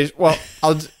mirror? Okay. Well,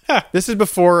 this is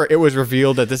before it was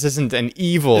revealed that this isn't an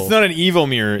evil. It's not an evil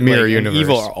mirror universe. An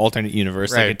evil alternate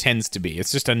universe right. like it tends to be. It's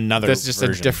just another. That's just a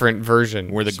different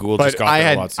version where the Goa'uld just got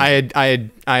there lots. I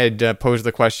had posed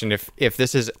the question if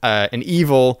this is an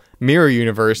evil mirror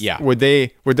universe. Would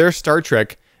their Star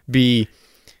Trek be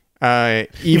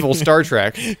evil Star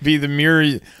Trek? Be the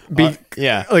mirror.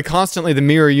 Like constantly the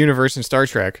mirror universe in Star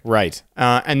Trek. Right.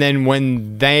 And then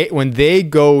when they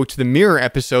go to the mirror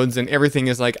episodes, then everything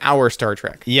is like our Star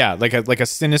Trek. Yeah, like a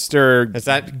sinister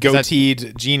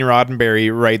goateed Gene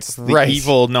Roddenberry writes the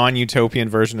evil non-utopian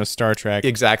version of Star Trek.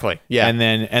 Exactly. Yeah. And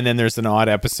then there's an odd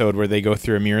episode where they go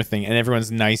through a mirror thing and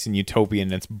everyone's nice and utopian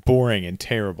and it's boring and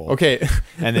terrible. Okay.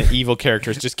 And the evil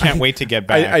characters just can't wait to get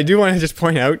back. I do want to just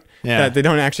point out that they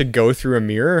don't actually go through a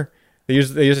mirror. They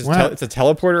use it's a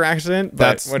teleporter accident, but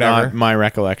that's whatever. not my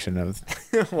recollection of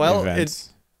well, events.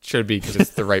 it should be because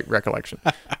it's the right recollection.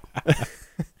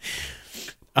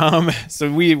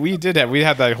 So we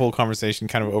had that whole conversation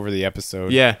kind of over the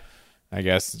episode. Yeah. I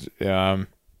guess.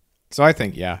 So I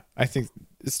think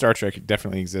Star Trek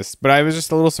definitely exists, but I was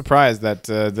just a little surprised that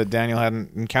Daniel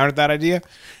hadn't encountered that idea,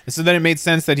 and so then it made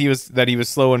sense that he was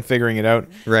slow in figuring it out.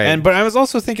 Right. But I was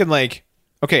also thinking like,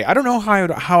 okay, I don't know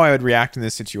how I would react in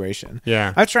this situation.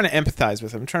 Yeah. I was trying to empathize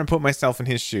with him, trying to put myself in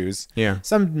his shoes. Yeah.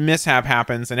 Some mishap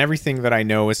happens, and everything that I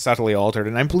know is subtly altered,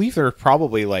 and I believe there are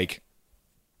probably like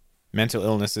mental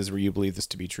illnesses where you believe this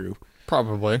to be true.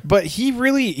 Probably. But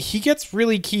he gets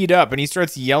really keyed up, and he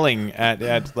starts yelling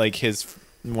at like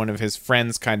one of his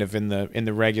friends kind of in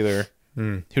the regular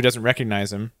who doesn't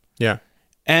recognize him. Yeah.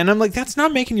 And I'm like, that's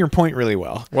not making your point really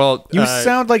well. Well, you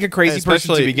sound like a crazy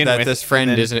person to begin that with. This friend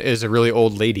is a really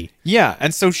old lady. Yeah,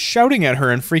 and so shouting at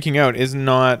her and freaking out is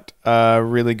not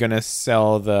really going to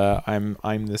sell the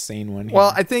I'm the sane one here.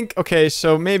 Well, I think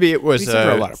so maybe it was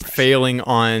a lot of failing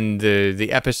on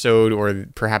the episode or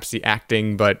perhaps the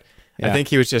acting, but I think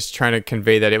he was just trying to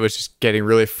convey that it was just getting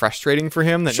really frustrating for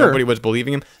him that nobody was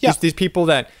believing him. Yeah. These people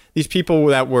that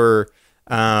were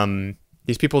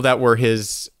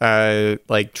his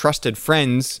like trusted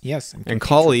friends, and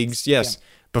colleagues,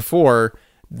 before.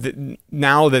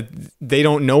 Now that they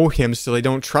don't know him, so they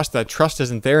don't trust. That trust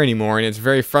isn't there anymore, and it's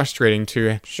very frustrating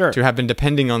to have been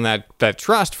depending on that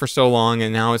trust for so long,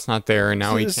 and now it's not there, and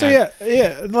now he can't.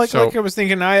 So like I was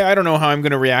thinking, I don't know how I'm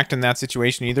going to react in that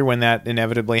situation either when that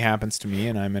inevitably happens to me,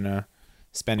 and I'm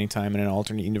spending time in an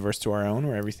alternate universe to our own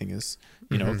where everything is,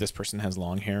 this person has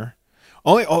long hair.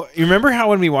 You remember how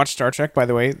when we watched Star Trek, by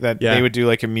the way, that they would do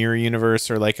like a mirror universe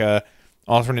or like a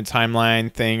alternate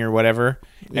timeline thing or whatever,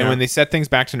 and when they set things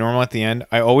back to normal at the end,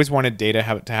 I always wanted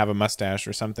Data to have a mustache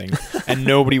or something, and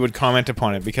nobody would comment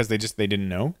upon it because they didn't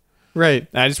know. Right.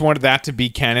 And I just wanted that to be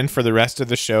canon for the rest of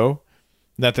the show,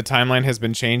 that the timeline has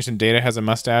been changed and Data has a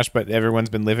mustache, but everyone's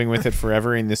been living with it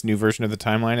forever in this new version of the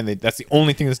timeline, and that's the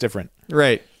only thing that's different.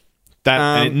 Right.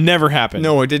 And it never happened.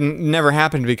 No, it never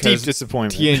happened because deep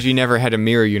disappointment. TNG never had a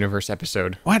mirror universe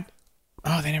episode. What?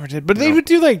 Oh, they never did. But they would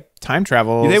do like time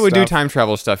travel. They would do time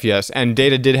travel stuff, yes. And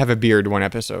Data did have a beard one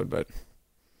episode, but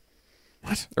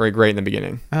what? Right in the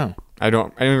beginning. Oh, I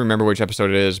don't even remember which episode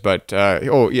it is, but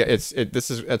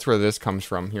that's where this comes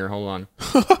from. Here, hold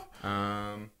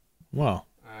on. Wow.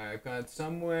 I've got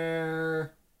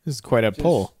somewhere. This is quite a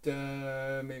pull.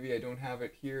 Maybe I don't have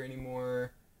it here anymore.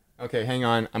 Okay, hang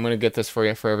on. I'm gonna get this for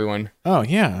you for everyone. Oh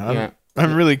yeah.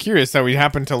 I'm really curious how we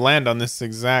happened to land on this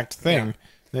exact thing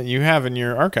that you have in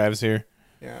your archives here.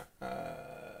 Yeah.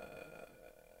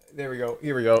 There we go.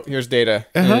 Here we go. Here's Data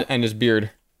and his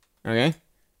beard. Okay.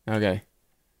 When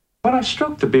I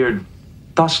stroke the beard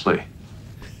thusly,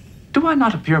 do I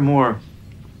not appear more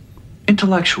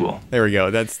intellectual? There we go.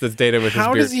 That's Data with his beard.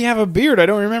 How does he have a beard? I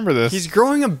don't remember this. He's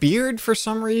growing a beard for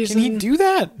some reason. Can he do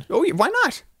that? Oh, why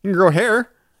not? He can grow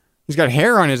hair. He's got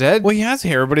hair on his head. Well, he has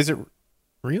hair, but is it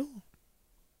real?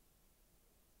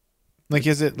 Like,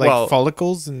 is it like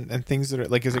follicles and things that are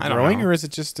like, is it growing or is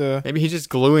it just maybe he's just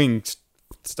gluing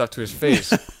stuff to his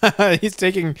face? he's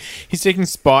taking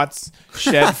spots,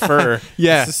 shed fur.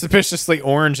 Yeah. It's a suspiciously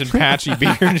orange and patchy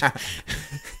beard.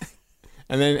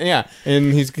 And then,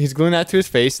 and he's gluing that to his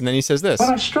face, and then he says this. When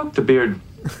I stroke the beard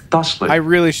thusly. I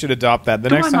really should adopt that.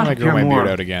 The next time I grow my beard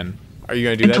out again. Are you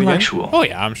going to do that again? Oh,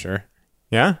 yeah, I'm sure.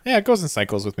 Yeah? Yeah, it goes in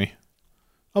cycles with me.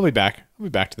 I'll be back. I'll be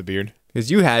back to the beard.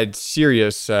 Because you had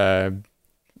serious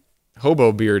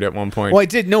hobo beard at one point. Well, I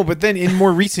did, no, but then in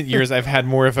more recent years, I've had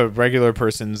more of a regular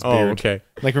person's beard. Oh, okay.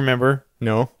 Like, remember?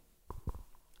 No.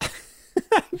 I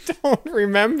don't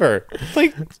remember.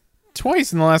 Like,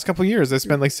 twice in the last couple of years, I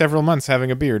spent like several months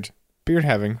having a beard. Beard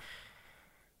having.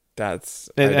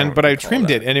 But I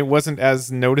trimmed it, and it wasn't as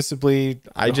noticeably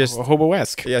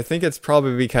hobo-esque. Yeah, I think it's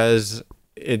probably because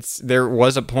there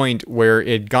was a point where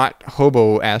it got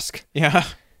hobo-esque. Yeah,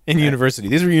 in university.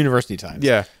 These were university times.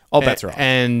 Yeah. All bets are off.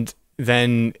 And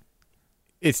then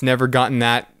it's never gotten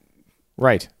that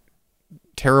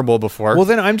terrible before. Well,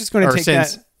 then I'm just going to take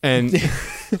that. And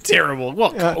terrible.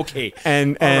 Well, okay.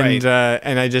 And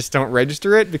I just don't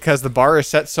register it because the bar is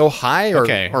set so high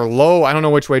or low. I don't know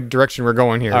which direction we're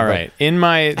going here. All right.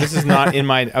 This is not in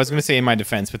my, I was going to say in my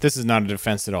defense, but this is not a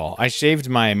defense at all. I shaved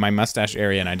my mustache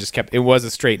area and I just it was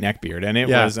a straight neck beard and it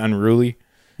was unruly.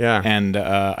 Yeah. And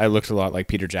I looked a lot like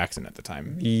Peter Jackson at the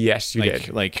time. Yes, you did.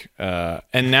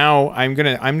 And now I'm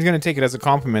gonna take it as a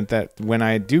compliment that when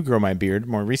I do grow my beard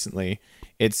more recently,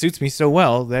 it suits me so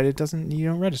well that you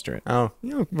don't register it. Oh,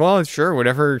 well, sure.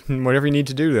 Whatever you need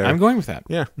to do there. I'm going with that.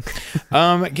 Yeah.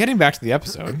 Getting back to the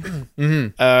episode.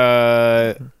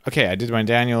 Okay, I did my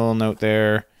Daniel note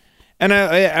there. And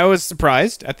I was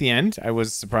surprised at the end. I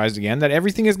was surprised again that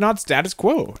everything is not status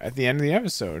quo at the end of the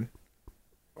episode.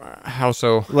 How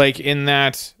so? Like in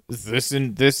that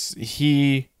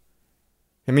he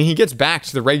gets back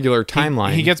to the regular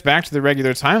timeline. He gets back to the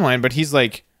regular timeline, but he's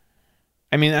like,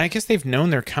 I mean, I guess they've known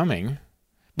they're coming.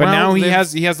 But now he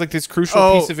has like this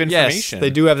crucial piece of information. Yes,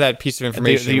 they do have that piece of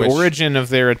information. The origin of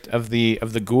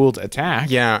the Gould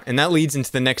attack. Yeah, and that leads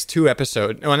into the next 2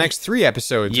 episodes. Well, next 3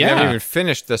 episodes. Yeah. We haven't even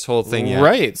finished this whole thing yet.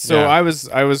 Right. So yeah. I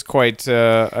was quite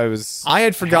I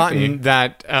had forgotten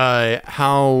that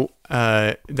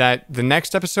that the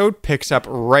next episode picks up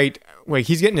right. Wait,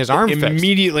 he's getting his arm fixed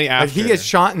immediately after. Like he gets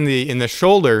shot in the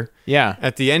shoulder. Yeah.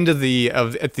 At the end of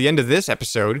this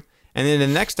episode, and then the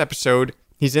next episode.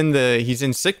 He's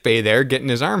in sick bay there getting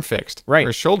his arm fixed. Right. Or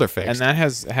his shoulder fixed. And that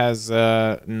has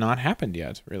not happened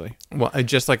yet, really. Well,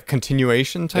 just like a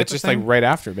continuation type it's of just thing? like right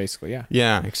after, basically, yeah.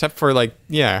 Yeah, except for there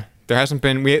hasn't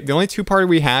been... the only 2 part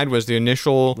we had was the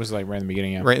initial... Was like right in the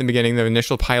beginning, yeah. Right in the beginning, the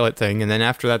initial pilot thing. And then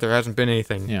after that, there hasn't been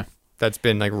anything. Yeah. That's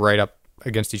been like right up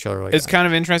against each other. Like it's kind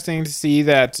of interesting to see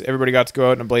that everybody got to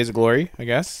go out in a blaze of glory, I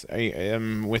guess.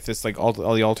 With this, like all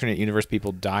the alternate universe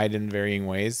people died in varying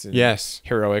ways. In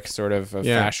heroic sort of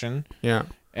fashion. Yeah.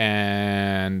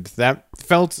 And that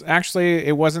felt, actually,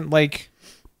 it wasn't like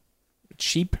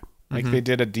cheap. Like they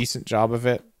did a decent job of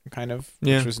it, kind of,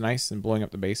 which was nice, and blowing up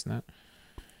the base and that.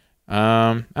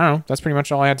 I don't know. That's pretty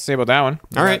much all I had to say about that one.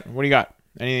 All right. What do you got?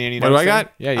 Any what do I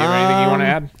got? Yeah, you have anything you want to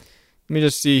add? Let me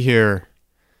just see here.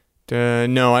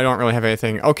 No, I don't really have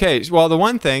anything. Okay, well, the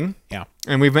one thing,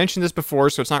 and we've mentioned this before,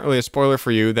 so it's not really a spoiler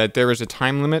for you, that there is a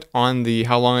time limit on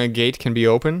how long a gate can be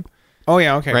open. Oh,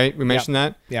 yeah, okay. Right? We mentioned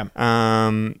that? Yeah.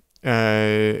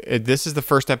 This is the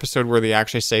first episode where they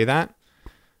actually say that.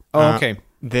 Oh, okay.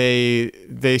 They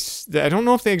I don't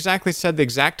know if they exactly said the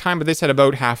exact time, but they said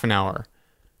about half an hour.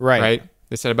 Right.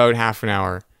 They said about half an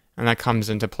hour, and that comes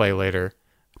into play later.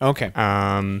 Okay.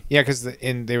 Yeah, because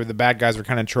the bad guys were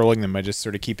kind of trolling them by just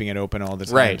sort of keeping it open all the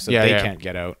time, right? So they can't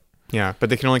get out. Yeah,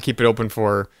 but they can only keep it open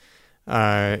for.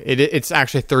 It's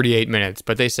actually 38 minutes,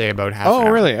 but they say about half. an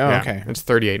hour. Really? Oh, okay. It's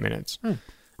 38 minutes.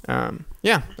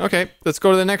 Yeah. Okay. Let's go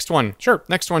to the next one. Sure.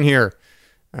 Next one here.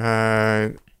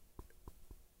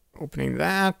 Opening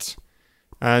that.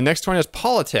 Next one is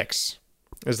Politics.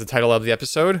 Is the title of the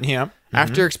episode. Yeah.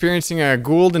 After experiencing a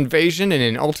Gould invasion in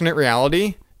an alternate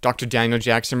reality, Dr. Daniel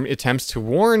Jackson attempts to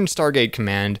warn Stargate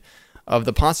Command of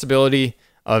the possibility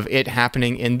of it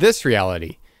happening in this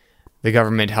reality. The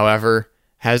government, however,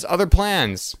 has other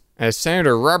plans, as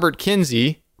Senator Robert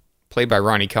Kinsey, played by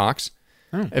Ronnie Cox,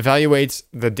 evaluates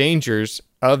the dangers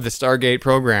of the Stargate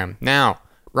program. Now,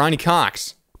 Ronnie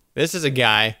Cox, this is a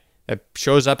guy that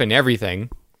shows up in everything.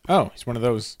 Oh, he's one of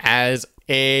those. As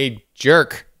a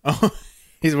jerk. Oh,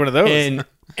 he's one of those. In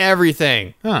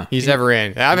everything he's ever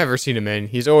in. I've ever seen him in.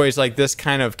 He's always like this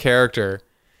kind of character.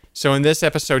 So in this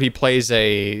episode, he plays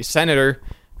a senator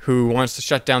who wants to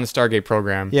shut down the Stargate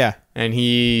program. Yeah. And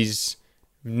he's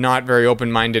not very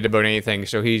open-minded about anything,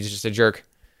 so he's just a jerk.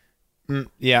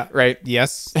 Yeah. Right?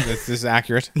 Yes, this is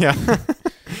accurate. Yeah.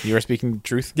 You are speaking the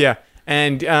truth. Yeah.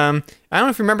 And I don't know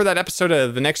if you remember that episode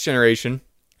of The Next Generation,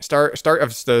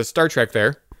 the Star Trek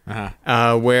there,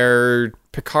 where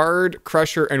Picard,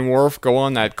 Crusher, and Worf go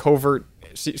on that covert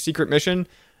secret mission.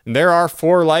 And there are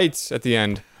 4 lights at the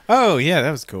end. Oh, yeah,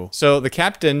 that was cool. So the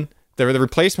captain, the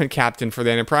replacement captain for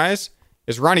the Enterprise,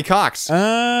 is Ronnie Cox. Oh.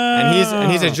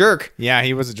 And he's a jerk. Yeah,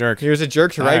 he was a jerk. He was a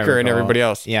jerk to Riker and everybody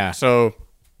else. Yeah. So,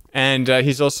 and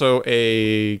he's also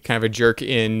a kind of a jerk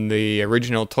in the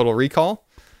original Total Recall.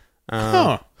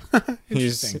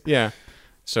 Interesting.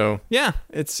 So yeah,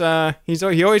 it's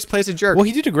he always plays a jerk. Well,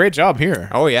 he did a great job here.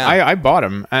 Oh yeah, I bought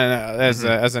him as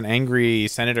an angry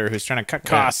senator who's trying to cut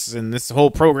costs, and this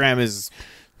whole program is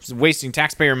wasting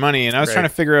taxpayer money. And I was trying to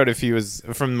figure out if he was,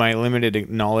 from my limited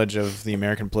knowledge of the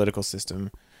American political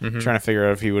system, trying to figure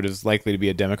out if he was likely to be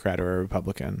a Democrat or a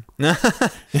Republican.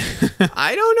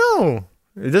 I don't know.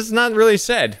 This is not really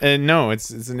said. No, it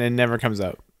never comes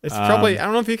out. It's probably I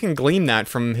don't know if you can glean that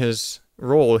from his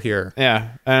role here. Yeah,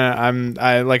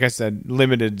 I like I said,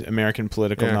 limited American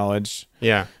political knowledge.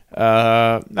 Yeah.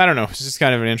 I don't know. It's just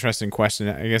kind of an interesting question,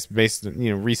 I guess, based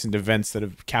on recent events that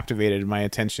have captivated my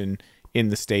attention in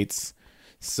the States.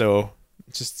 So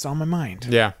it's on my mind.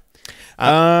 Yeah.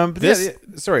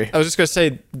 Sorry, I was just gonna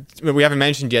say we haven't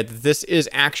mentioned yet that this is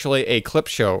actually a clip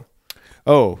show.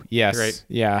 Oh yes, right.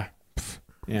 Yeah.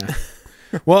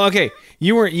 Well, okay.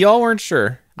 Y'all weren't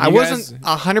sure. I wasn't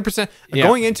 100%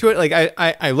 going into it. Like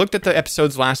I looked at the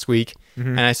episodes last week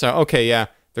and I saw, okay, yeah,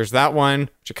 there's that one,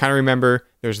 which I kind of remember.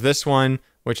 There's this one,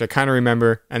 which I kind of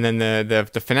remember, and then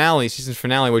the finale, season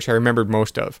finale, which I remembered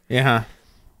most of. Yeah.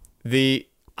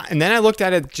 And then I looked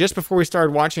at it just before we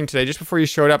started watching today, just before you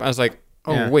showed up. I was like,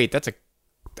 oh, wait,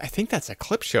 I think that's a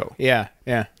clip show. Yeah,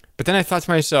 yeah. But then I thought to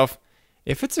myself,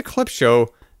 if it's a clip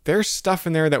show, there's stuff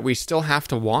in there that we still have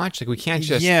to watch. Like, we can't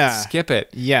just skip it.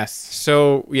 Yes.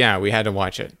 So, yeah, we had to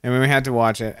watch it. And we had to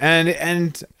watch it. And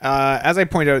as I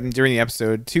pointed out during the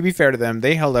episode, to be fair to them,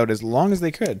 they held out as long as they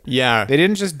could. Yeah. They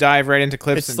didn't just dive right into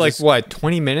clips. It's like, what,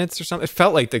 20 minutes or something? It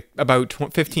felt like about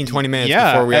 15, 20 minutes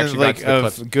before we actually got to the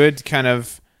clips. Good kind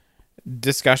of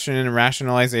discussion and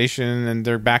rationalization, and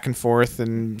they're back and forth,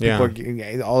 and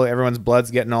people everyone's blood's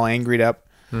getting all angried up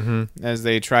as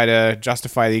they try to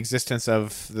justify the existence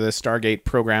of the Stargate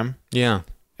program. Yeah.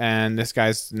 And this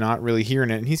guy's not really hearing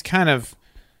it, and he's kind of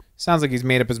sounds like he's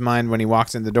made up his mind when he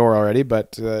walks in the door already,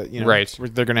 but right.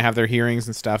 They're going to have their hearings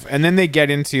and stuff, and then they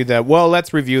get into the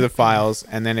let's review the files,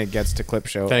 and then it gets to clip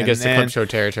show. Then it gets to clip show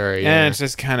territory. And it's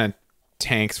just kind of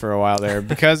tanks for a while there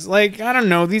because, like, I don't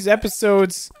know, these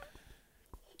episodes,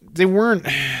 they weren't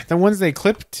the ones they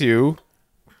clipped to.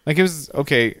 Like, it was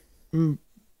okay.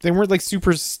 They weren't like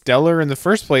super stellar in the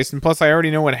first place, and plus I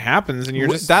already know what happens, and you're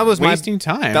just wasting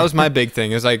time. That was my big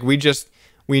thing. Is like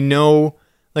we know,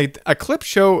 like, a clip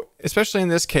show, especially in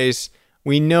this case,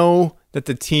 we know that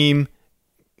the team,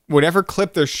 whatever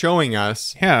clip they're showing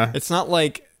us, it's not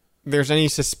like there's any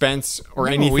suspense or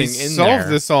anything in there. We solved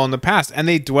this all in the past, and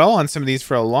they dwell on some of these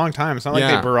for a long time. It's not like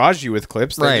they barrage you with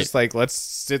clips. They're just like, let's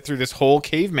sit through this whole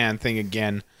caveman thing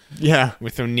again. Yeah,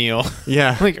 with O'Neill.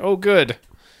 Yeah, like, oh, good.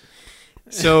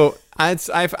 So I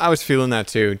was feeling that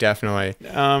too, definitely.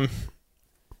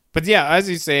 But yeah, as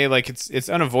you say, like, it's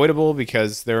unavoidable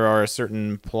because there are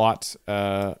certain plot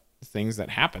things that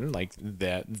happen, like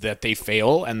that they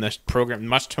fail, and the program,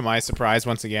 much to my surprise,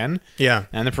 once again,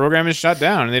 and the program is shut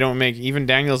down, and they don't make even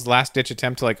Daniel's last ditch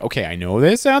attempt to, like, okay, I know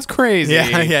this sounds crazy,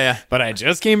 but I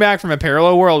just came back from a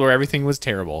parallel world where everything was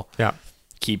terrible. Yeah.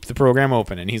 Keep the program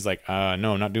open. And he's like,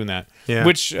 no, not doing that. Yeah.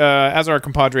 Which, as our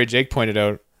compadre Jake pointed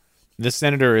out, the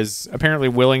senator is apparently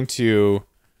willing to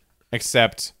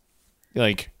accept,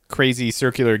 like, crazy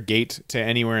circular gate to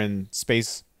anywhere in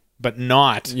space, but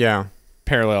not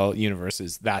parallel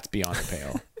universes. That's beyond the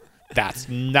pale. That's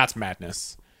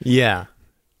madness. Yeah.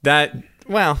 That,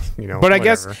 well, you know. But whatever.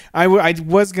 I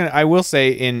guess I will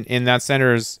say in that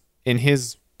senator's, in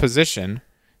his position,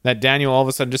 that Daniel all of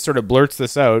a sudden just sort of blurts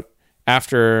this out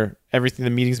after everything, the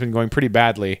meeting's been going pretty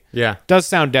badly. Yeah. Does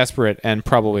sound desperate and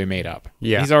probably made up.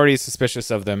 Yeah. He's already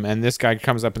suspicious of them, and this guy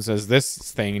comes up and says this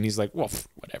thing, and he's like, well,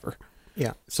 whatever.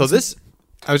 Yeah. So this,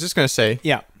 I was just going to say.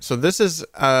 Yeah. So this is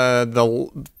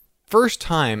the first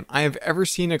time I have ever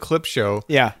seen a clip show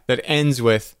that ends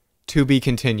with "to be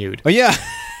continued." Oh, yeah.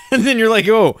 And then you're like,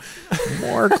 oh,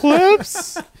 more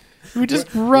clips? We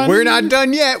just run. We're not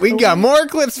done yet. We got more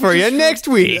clips for you next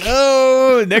week.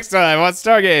 Oh, next time on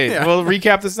Stargate. Yeah. We'll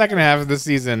recap the second half of the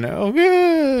season. Oh,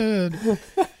 good.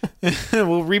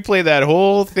 We'll replay that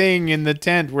whole thing in the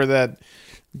tent where that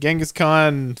Genghis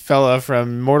Khan fella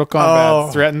from Mortal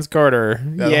Kombat threatens Carter.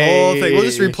 That whole thing. We'll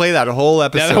just replay that whole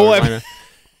episode. That whole episode.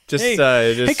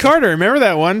 Hey, Carter, remember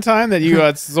that one time that you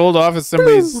got sold off as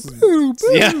somebody's...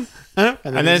 Yeah. And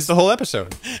then it's the whole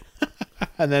episode.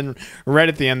 And then right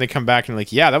at the end, they come back and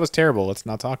like, yeah, that was terrible. Let's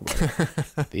not talk about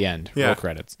it. The end. Yeah. Roll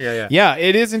credits. Yeah. Yeah,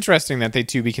 it is interesting that they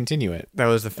to be continue it. That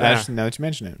was the fact. Now that you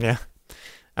mention it. Yeah.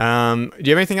 Do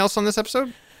you have anything else on this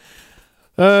episode?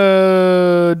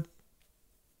 No.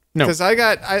 Because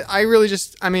I really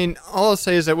just, I mean, all I'll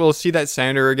say is that we'll see that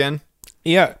senator again.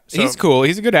 Yeah, so, he's cool.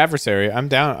 He's a good adversary. I'm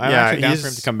down. I'm actually down for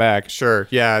him to come back. Sure.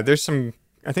 Yeah,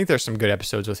 I think there's some good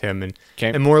episodes with him, and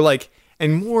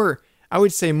more, I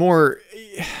would say more,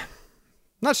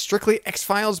 not strictly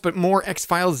X-Files, but more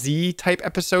X-Files Z type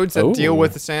episodes that deal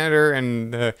with the senator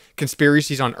and the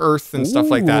conspiracies on Earth and stuff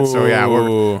like that. So yeah,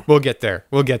 we'll get there.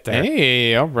 We'll get there.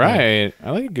 Hey, all right. Yeah. I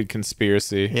like a good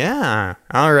conspiracy. Yeah.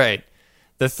 All right.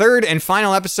 The third and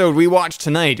final episode we watched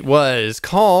tonight was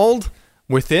called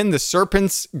Within the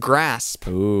Serpent's Grasp.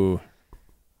 Ooh.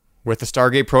 With the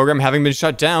Stargate program having been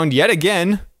shut down yet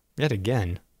again. Did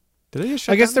they just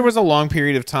shut I guess down? There was a long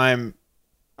period of time.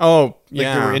 Oh, like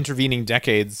there were intervening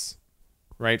decades,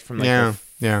 right? From like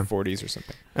the 40s or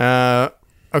something.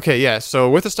 Okay, yeah. So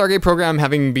with the Stargate program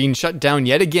having been shut down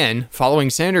yet again, following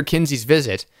Senator Kinsey's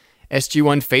visit,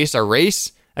 SG-1 face a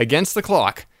race against the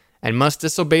clock and must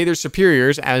disobey their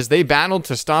superiors as they battled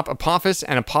to stop Apophis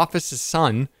and Apophis'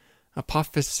 son,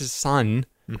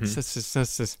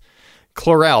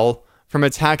 Chlorel, from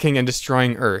attacking and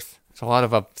destroying Earth. It's a lot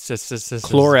of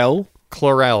Chlorel?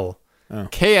 Chlorel. Oh.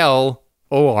 K-L-O-R-E-L.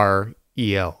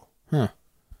 Huh.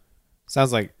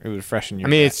 Sounds like it would freshen your.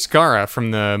 I mean, it's Skara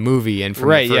from the movie and from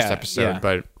the first episode,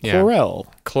 but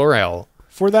Chlorel.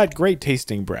 For that great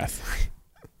tasting breath.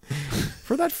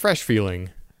 For that fresh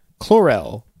feeling.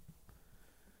 Chlorel.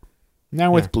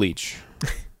 Now with bleach.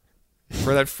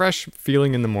 For that fresh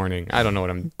feeling in the morning. I don't know what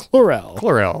I'm...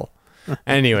 Chlorel.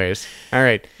 Anyways. All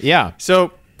right. Yeah.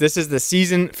 So this is the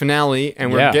season finale,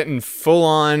 and we're getting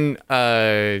full-on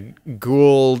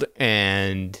Gould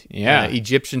and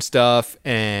Egyptian stuff,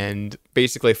 and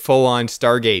basically full-on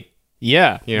Stargate.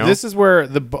 Yeah. You know? This is where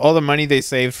all the money they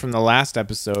saved from the last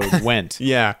episode went.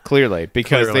 Yeah. Clearly.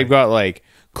 Because they've got, like,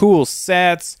 cool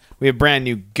sets. We have brand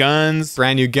new guns.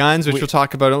 Which we'll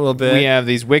talk about in a little bit. We have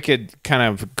these wicked kind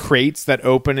of crates that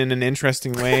open in an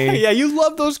interesting way. Yeah, you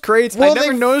love those crates. Well, I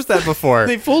never noticed that before.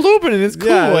 They fold open and it's cool.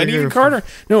 Yeah, and even Carter...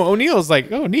 No, O'Neill's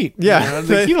like, oh, neat. Yeah.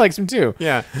 Like, he likes them too.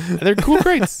 Yeah. And they're cool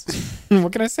crates.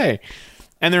 What can I say?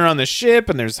 And they're on the ship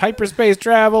and there's hyperspace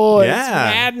travel. Yeah.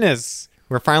 It's madness.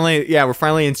 We're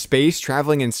finally in space,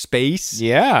 traveling in space.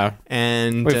 Yeah.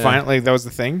 And... Wait, finally, that was the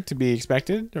thing to be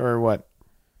expected? Or what?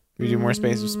 We do more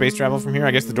space travel from here?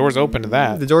 I guess the door's open to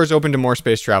that. The door's open to more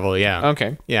space travel, yeah.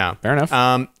 Okay. Yeah. Fair enough.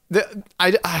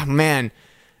 Man,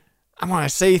 I want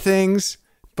to say things,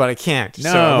 but I can't.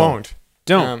 No. So I won't.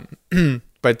 Don't.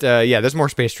 But there's more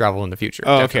space travel in the future.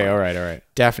 Oh, definitely. okay. All right.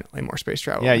 Definitely more space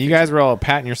travel. Yeah, you guys were all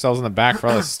patting yourselves on the back for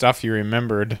all the stuff you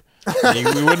remembered. We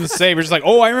wouldn't say. We're just like,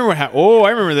 I remember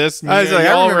this. I was like,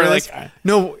 I remember this. Like,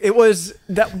 no, it was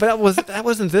that. But that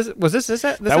wasn't this. Was this?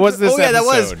 That was this. Oh yeah, that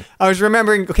was. I was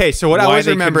remembering. Okay, so what I was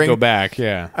remembering. Go back.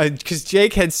 Yeah. Because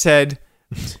Jake had said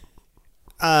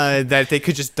that they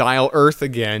could just dial Earth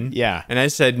again. Yeah. And I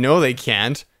said no, they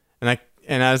can't.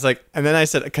 And I was like, and then I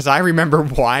said, because I remember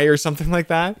why or something like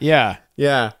that. Yeah.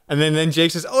 Yeah. And then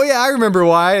Jake says, oh, yeah, I remember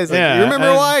why. It's like, you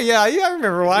remember why? Yeah, I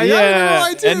remember why. Yeah, I remember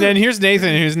why, too. And then here's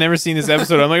Nathan, who's never seen this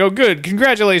episode. I'm like, oh, good.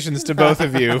 Congratulations to both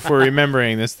of you for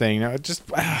remembering this thing. Now,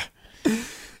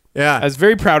 yeah. I was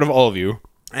very proud of all of you.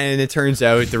 And it turns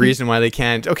out the reason why they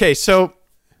can't. Okay, so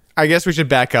I guess we should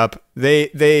back up.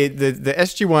 The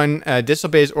SG-1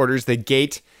 disobeys orders. They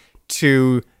gate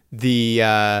to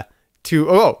the...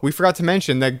 we forgot to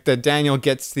mention that Daniel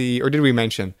gets or did we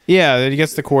mention? Yeah, he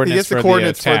gets the coordinates. He gets the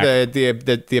coordinates for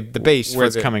the base where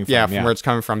it's coming from. Yeah, from where it's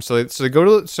coming from. So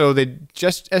they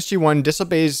just SG-1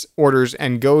 disobeys orders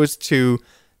and goes to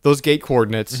those gate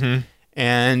coordinates. Mm-hmm.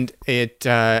 And it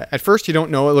at first you don't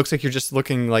know. It looks like you're just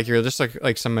looking like you're just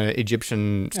like some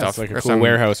Egyptian stuff, it's like a or cool some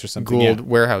warehouse or something. Gould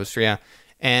warehouse, yeah.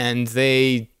 And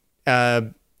they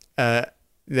dial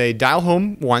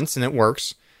home once and it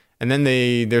works. And then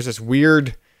there's this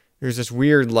weird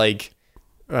like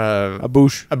a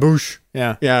boosh.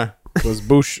 Yeah. Yeah. Goes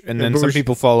boosh, and then some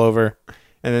people fall over.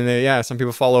 And then some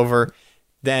people fall over.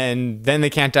 Then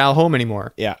they can't dial home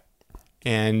anymore. Yeah.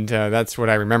 And that's what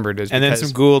I remembered then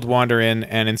some Gould wander in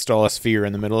and install a sphere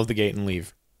in the middle of the gate and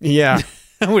leave. Yeah.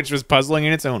 Which was puzzling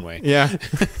in its own way. Yeah.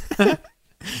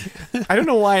 I don't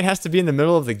know why it has to be in the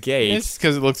middle of the gate. It's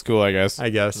because it looks cool, I guess.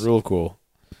 Real cool.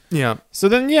 Yeah. So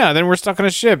then we're stuck on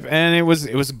a ship, and it was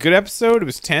a good episode. It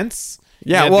was tense.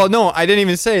 Yeah. No, I didn't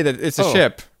even say that it's a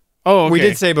ship. Oh, okay. We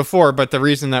did say before, but the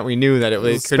reason that we knew that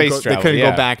they couldn't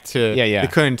go back to. Yeah. They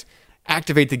couldn't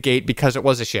activate the gate because it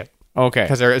was a ship. Okay.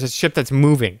 Because there is a ship that's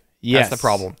moving. Yes. That's the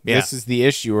problem. Yeah. This is the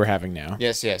issue we're having now.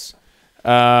 Yes. So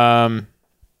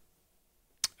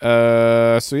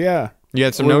yeah. You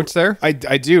had some notes there? I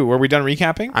do. Were we done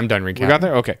recapping? I'm done recapping. We got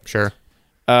there? Okay. Sure.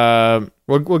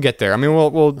 We'll get there. I mean,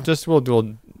 we'll.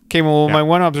 Okay. Well, my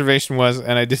one observation was,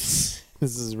 and I did. This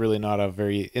is really not a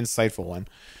very insightful one,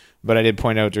 but I did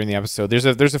point out during the episode. There's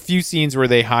a few scenes where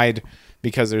they hide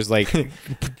because there's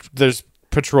there's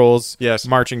patrols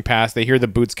marching past. They hear the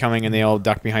boots coming and they all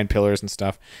duck behind pillars and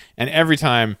stuff. And every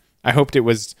time I hoped it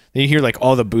was, you hear like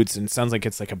all the boots and it sounds like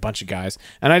it's like a bunch of guys.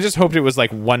 And I just hoped it was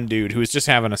like one dude who was just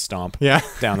having a stomp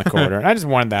down the corridor. And I just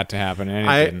wanted that to happen. And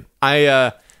it didn't.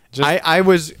 I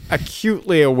was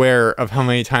acutely aware of how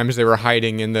many times they were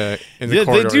hiding in the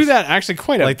corridors. They do that actually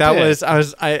quite a bit.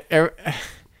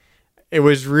 It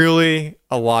was really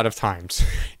a lot of times.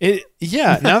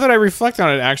 Now that I reflect on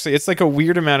it, actually, it's like a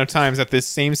weird amount of times that this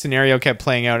same scenario kept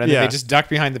playing out, and then they just duck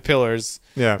behind the pillars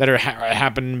that are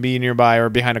happen to be nearby or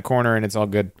behind a corner, and it's all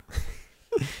good.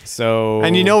 So,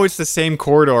 and it's the same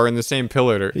corridor and the same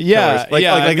pillar. Yeah, like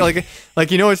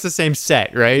it's the same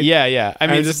set, right? Yeah. I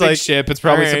mean, it's just a big ship. It's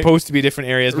probably supposed to be different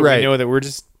areas, but we know that we're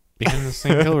just behind the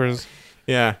same pillars.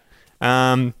 Yeah.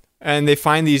 And they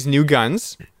find these new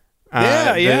guns.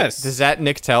 Yes. The Zat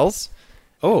Nick tells.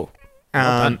 Oh.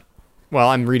 Well,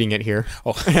 I'm reading it here.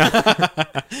 Oh.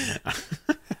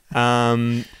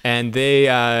 And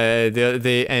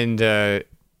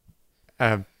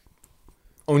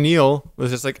O'Neill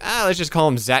was just like, let's just call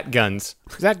them Zat Guns.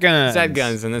 Zat Guns. Zat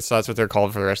Guns, and that's what they're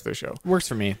called for the rest of the show. Works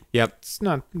for me. Yep.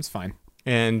 It's fine.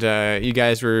 And you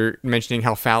guys were mentioning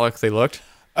how phallic they looked.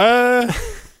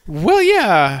 Well,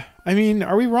 yeah. I mean,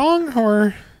 are we wrong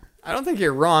or? I don't think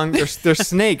you're wrong. They're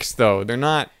snakes, though. They're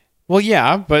not. Well,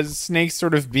 yeah, but snakes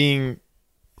sort of being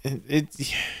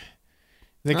the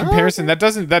comparison that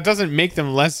doesn't make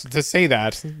them less to say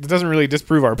that. It doesn't really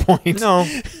disprove our point. No,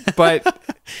 but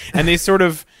and they sort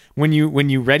of when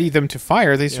you ready them to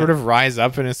fire, they sort of rise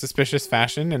up in a suspicious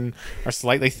fashion and are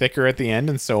slightly thicker at the end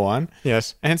and so on.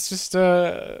 Yes, and it's just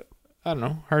I don't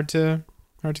know, hard to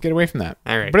get away from that.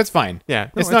 All right, but it's fine. Yeah,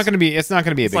 it's not going to be a big deal. It's not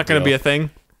going to be a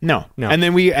thing. No. And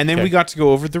then we got to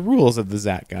go over the rules of the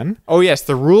Zat gun. Oh yes,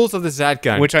 the rules of the Zat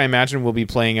gun, which I imagine will be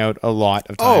playing out a lot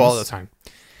of times. Oh, all the time.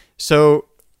 So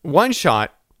one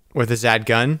shot with a Zat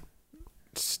gun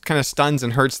kind of stuns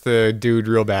and hurts the dude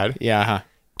real bad. Yeah. Uh-huh.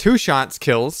 2 shots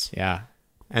kills. Yeah.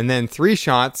 And then 3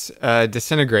 shots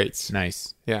disintegrates.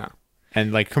 Nice. Yeah.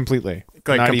 And like completely.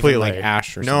 Like not completely. Even like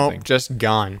ash or something. No, just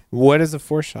gone. What does a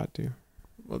 4 shot do?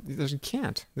 Well, you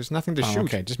can't. There's nothing to shoot.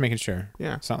 Okay, just making sure.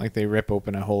 Yeah. It's not like they rip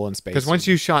open a hole in space. Because once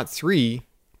you shot 3,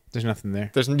 there's nothing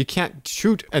there. You can't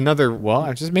shoot another. Well,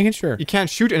 I'm just making sure. You can't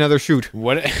shoot another shoot.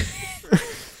 What?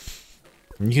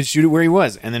 You can shoot it where he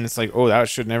was, and then it's like, oh, that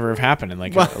should never have happened, and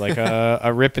like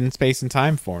a rip in space and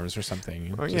time forms or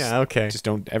something. Oh, yeah, okay. Just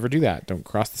don't ever do that. Don't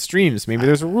cross the streams. Maybe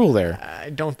there's a rule there.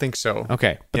 I don't think so.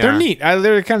 Okay, but they're neat.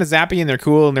 They're kind of zappy and they're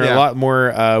cool, and they're a lot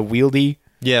more wieldy.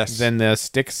 Yes. Than the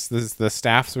sticks, the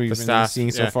staffs we've been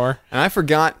seeing so far. And I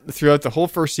forgot throughout the whole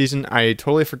first season, I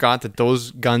totally forgot that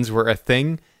those guns were a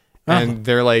thing, and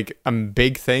they're like a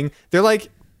big thing. They're like,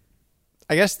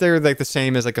 I guess they're like the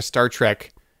same as like a Star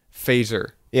Trek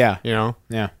phaser. Yeah. You know?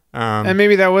 Yeah. And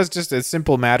maybe that was just a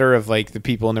simple matter of like the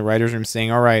people in the writer's room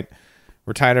saying, all right,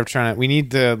 we're tired of we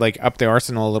need to like up the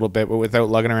arsenal a little bit, but without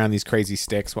lugging around these crazy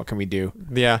sticks, what can we do?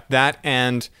 Yeah, that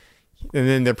and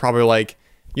then they're probably like,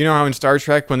 you know how in Star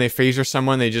Trek when they phaser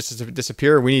someone they just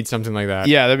disappear? We need something like that.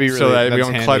 Yeah, that'd be really so that we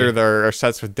don't handy. clutter our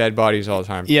sets with dead bodies all the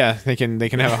time. Yeah, they can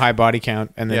have a high body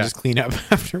count and then just clean up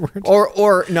afterwards.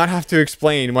 Or not have to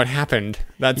explain what happened.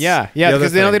 That's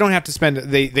because they don't have to spend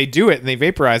they do it and they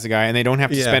vaporize the guy and they don't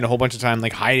have to spend a whole bunch of time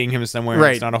like hiding him somewhere.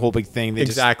 Right. It's not a whole big thing. They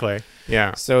exactly.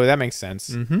 Yeah. So that makes sense.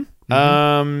 Mm-hmm.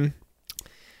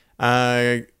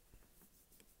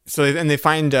 So they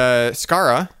find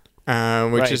Skara.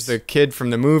 Which is the kid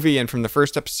from the movie and from the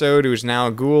first episode who is now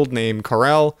a Gould named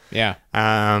Corell. Yeah.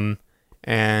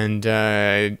 And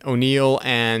O'Neill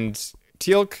and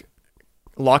Teal'c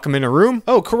lock him in a room.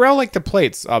 Oh, Corell like the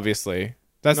plates, obviously.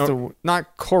 That's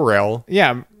not Corell.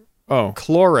 Yeah. Oh.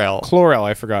 Chlorel. Chlorel,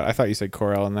 I forgot. I thought you said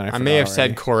Corell and then I forgot. I may have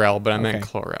already. said Corell, but I meant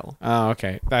Chlorel. Oh,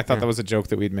 okay. I thought that was a joke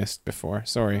that we'd missed before.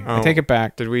 Sorry. I take it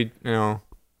back. Did we? No.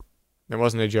 It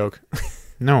wasn't a joke.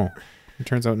 No. It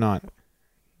turns out not.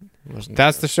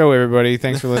 That's the show, everybody.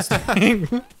 Thanks for listening.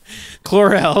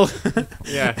 Chlorel.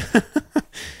 Yeah.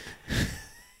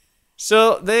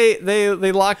 So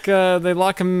they lock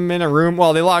him in a room.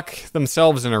 Well, they lock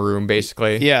themselves in a room,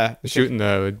 basically. Yeah. Shooting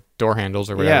the door handles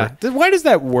or whatever. Yeah. Why does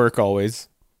that work always?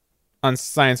 On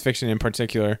science fiction in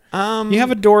particular. You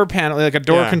have a door panel, like a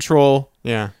door control.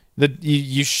 Yeah.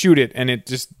 You shoot it and it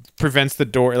just prevents the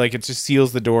door, like it just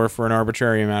seals the door for an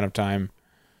arbitrary amount of time.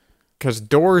 Because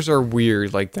doors are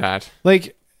weird like that.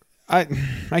 Like,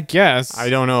 I guess.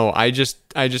 I don't know. I just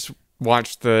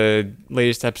watched the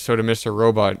latest episode of Mr.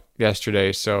 Robot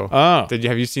yesterday. So, have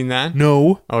you seen that?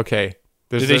 No. Okay.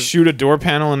 Did they shoot a door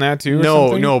panel in that too?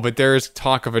 No. But there's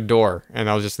talk of a door, and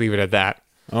I'll just leave it at that.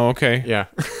 Oh, okay. Yeah.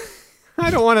 I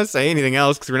don't want to say anything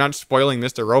else because we're not spoiling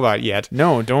Mr. Robot yet.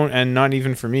 No, don't, and not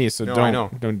even for me. So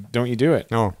don't you do it?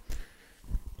 No.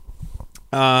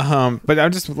 But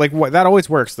I'm just like, what? That always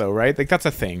works though, right? Like that's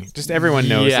a thing. Just everyone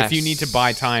knows if you need to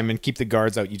buy time and keep the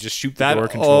guards out, you just shoot the door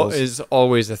controls. That is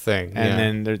always a thing.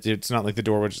 And then it's not like the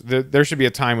door would. There should be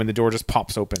a time when the door just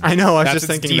pops open. I know. I was That's just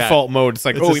thinking default mode. It's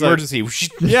like emergency.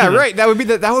 Yeah, right. That would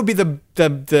be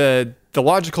the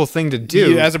logical thing to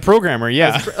do as a programmer.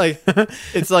 Yeah,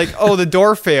 it's like the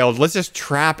door failed. Let's just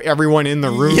trap everyone in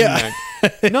the room. Yeah.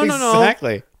 No.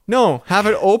 Exactly. No, have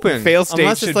it open. Fail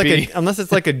state should be unless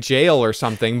it's like a jail or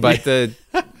something. But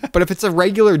but if it's a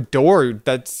regular door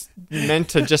that's meant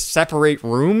to just separate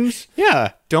rooms,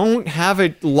 don't have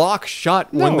it lock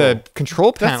shut when the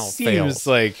control panel fails. That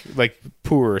seems like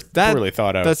poorly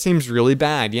thought out. That seems really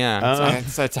bad. Yeah,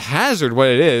 it's a hazard. What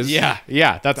it is. Yeah.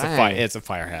 That's a fire. It's a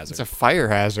fire hazard. It's a fire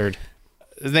hazard.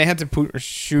 They had to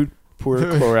shoot poor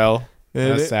Chlorel.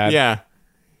 That's sad. Yeah.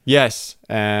 Yes.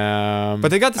 But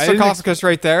they got the sarcophagus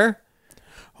right there.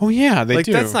 Oh yeah, they like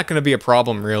do. that's not going to be a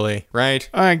problem, really, right?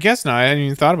 I guess not. I hadn't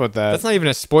even thought about that. That's not even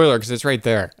a spoiler because it's right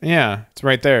there. Yeah, it's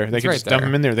right there. They It's could right just dump there.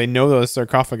 them in there. They know those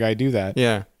sarcophagi do that.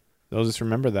 Yeah, They'll just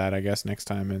remember that, I guess, next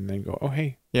time, and then go, oh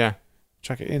hey, yeah,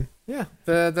 chuck it in. yeah.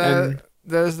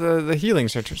 There's the healing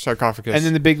sarcophagus, And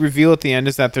then the big reveal at the end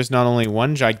is that there's not only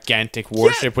one gigantic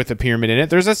warship with a pyramid in it.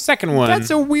 There's a second one.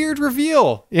 that's a weird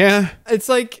reveal. Yeah, It's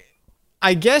like,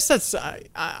 I guess that's,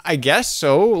 I guess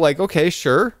so. Like, okay,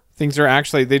 sure. things are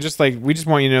actually. They just like we just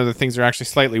want you to know that things are actually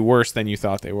slightly worse than you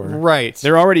thought they were. Right.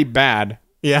 They're already bad.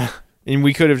 Yeah. And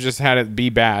we could have just had it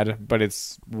be bad, but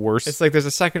it's worse. It's like there's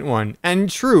a second one. And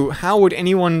true, how would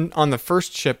anyone on the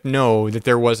first ship know that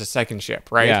there was a second ship,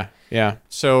 right? Yeah, yeah.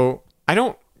 So I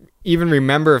don't even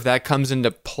remember if that comes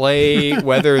into play,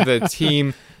 whether the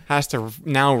team has to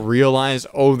now realize,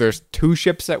 oh, there's two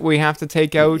ships that we have to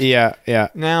take out Yeah, yeah.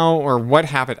 now, or what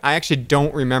happened. I actually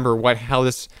don't remember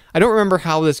I don't remember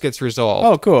how this gets resolved.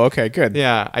 Oh, cool. Okay, good.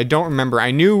 Yeah, I don't remember.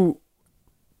 I knew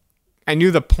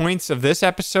the points of this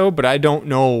episode, but I don't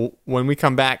know when we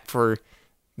come back for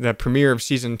the premiere of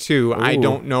season 2. I Ooh.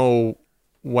 don't know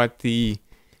what the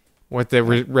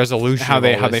resolution How of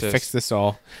they all this fix is. this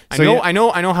all. I So, know yeah.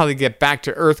 I know how they get back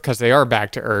to Earth because they are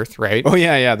back to Earth, right? Oh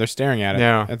yeah, they're staring at it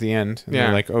Yeah. at the end. And Yeah.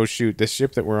 they're like, oh shoot, this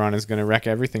ship that we're on is going to wreck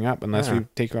everything up unless Yeah. we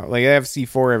take off. Like they have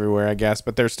C4 everywhere, I guess,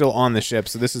 but they're still on the ship,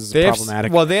 so this is They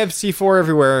problematic. they have C4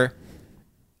 everywhere.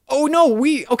 Oh no,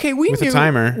 we With a knew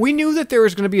timer. We knew that there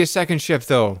was going to be a second ship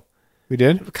though. We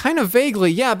did? Kind of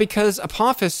vaguely, yeah, because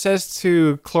Apophis says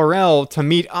to Chlorel to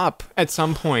meet up at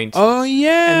some point. Oh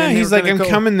yeah, And then he's they were like, I'm gonna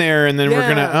go- coming there, and then we're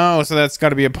gonna. Yeah. Oh, so that's got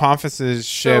to be Apophis's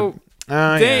ship. So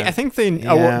Oh, yeah. I think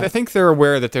Yeah. I think they're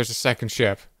aware that there's a second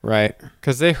ship Right.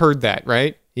 because they heard that,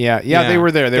 right? Yeah, they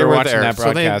were there. They were watching there. that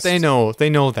broadcast. So they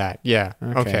know that. Yeah.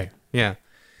 Okay. Yeah.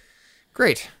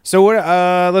 Great. So what?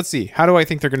 Let's see. How do I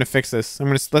think they're gonna fix this?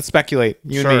 Let's speculate.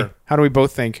 You and me. Sure. How do we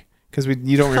both think? Because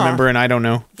you don't remember and I don't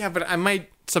know. Yeah, but I might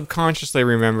subconsciously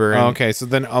remember. Oh, and- okay, so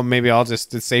then maybe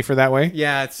it's safer that way.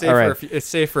 Yeah, it's All right. it's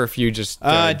safer if you just.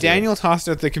 Daniel tossed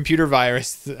out the computer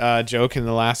virus joke in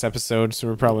the last episode, so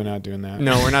we're probably not doing that.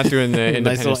 No, we're not doing the Nice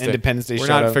Independence little Day. Independence Day We're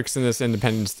shout not out. fixing this the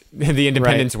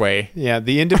Independence way. Yeah,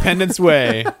 the Independence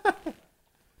way.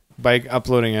 By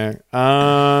uploading it.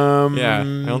 Yeah,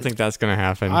 I don't think that's gonna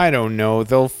happen. I don't know.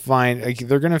 They'll find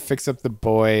they're gonna fix up the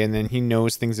boy, and then he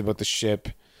knows things about the ship,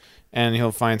 and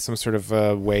he'll find some sort of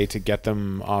way to get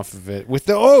them off of it with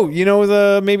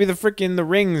maybe the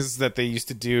rings that they used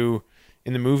to do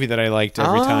in the movie that I liked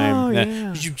every time.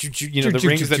 Yeah. The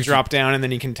rings that drop down, and then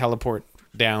he can teleport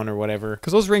down or whatever.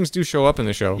 Because those rings do show up in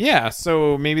the show. Yeah,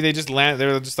 so maybe they just land.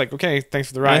 They're just like, okay, thanks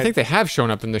for the ride. And I think they have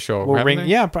shown up in the show. Well, haven't they?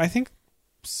 yeah, but I think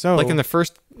so. Like in the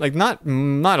first, like not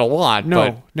a lot.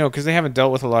 No, because they haven't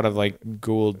dealt with a lot of like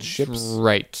Gould ships,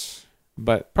 right?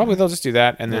 But probably they'll just do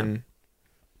that, and then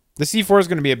the C4 is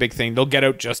going to be a big thing. They'll get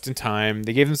out just in time.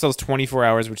 They gave themselves 24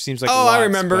 hours, which seems like Oh, lots, I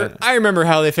remember. but- I remember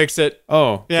how they fixed it.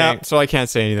 Oh, Yeah, okay. so I can't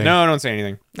say anything. No, don't say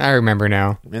anything. I remember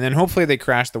now. And then hopefully they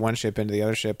crash the one ship into the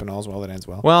other ship, and all's well that ends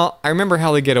well. Well, I remember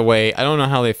how they get away. I don't know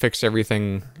how they fix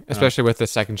everything, especially with the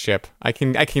second ship. I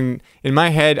can in my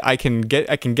head I can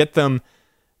get them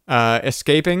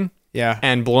escaping Yeah.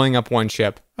 and blowing up one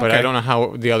ship, but Okay. I don't know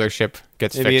how the other ship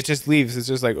gets Maybe it fixed. just leaves. It's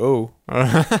just like, oh,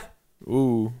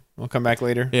 ooh, we'll come back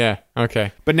later. Yeah,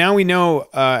 okay. But now we know,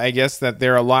 I guess, that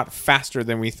they're a lot faster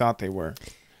than we thought they were.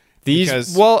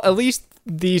 Because At least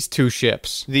these two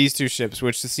ships. These two ships,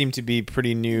 which seem to be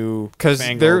pretty new. Because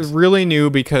fangled. they're really new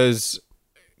because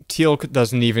Teal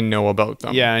doesn't even know about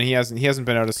them. Yeah, and he hasn't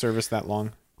been out of service that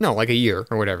long. No, like a year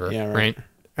or whatever. Yeah, right.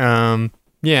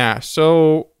 Yeah,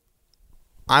 so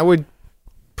I would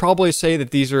probably say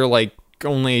that these are like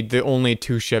the only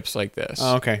two ships like this.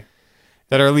 Oh, okay.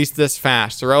 That are at least this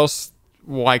fast, or else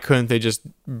why couldn't they just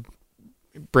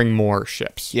bring more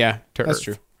ships? Yeah, to that's Earth?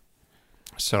 true.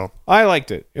 So I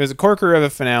liked it. It was a corker of a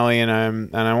finale, and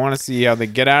I want to see how they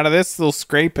get out of this little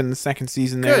scrape in the second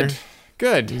season. There,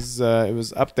 Good. It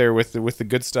was up there with the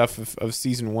good stuff of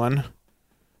season 1,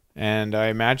 and I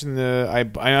imagine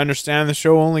I understand the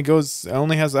show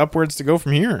only has upwards to go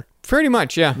from here. Pretty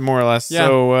much, yeah, more or less. Yeah.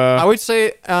 So I would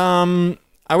say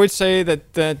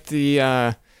that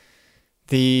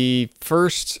the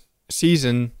first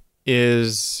season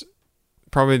is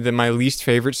probably my least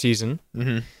favorite season.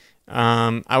 Mm-hmm.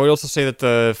 I would also say that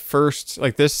the first,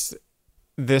 like this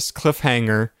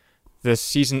cliffhanger, this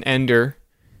season ender,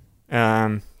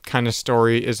 kind of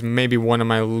story is maybe one of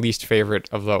my least favorite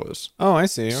of those. Oh, I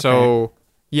see. Okay. So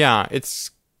yeah,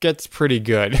 gets pretty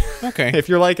good. Okay. If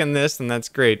you're liking this, then that's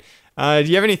great. Do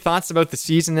you have any thoughts about the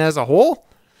season as a whole?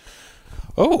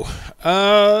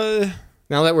 Oh,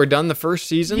 Now that we're done the first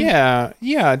season?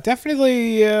 Yeah,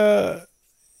 definitely.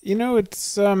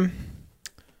 It's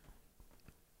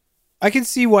I can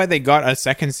see why they got a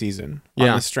second season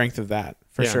on the strength of that,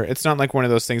 for sure. It's not like one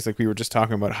of those things like we were just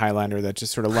talking about Highlander that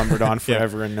just sort of lumbered on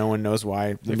forever and no one knows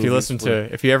why.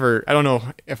 If you ever, I don't know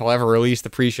if I'll ever release the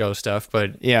pre-show stuff,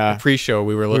 but the pre-show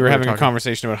we were having a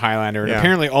conversation about Highlander, and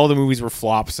apparently all the movies were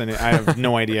flops, and I have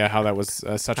no idea how that was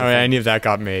such a thing. Any of that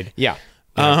got made. Yeah.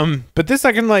 But this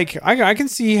I can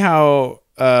see how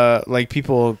like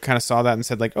people kind of saw that and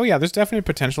said like, oh yeah, there's definitely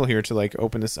potential here to like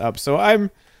open this up. So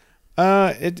I'm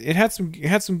it had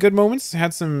some good moments. It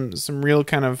had some real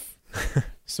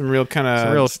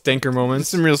stinker moments.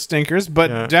 Some real stinkers,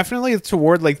 but definitely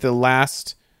toward like the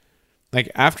last, like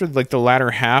after like the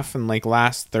latter half and like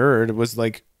last third was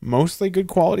like mostly good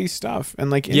quality stuff and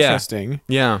like interesting.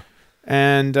 Yeah.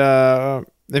 And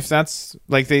if that's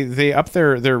like they up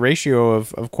their ratio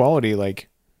of quality, like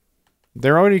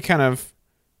they're already kind of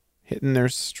hitting their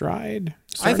stride.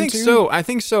 I think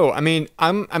so. I mean,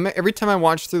 I'm every time I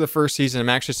watch through the first season, I'm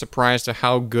actually surprised at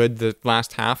how good the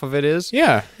last half of it is.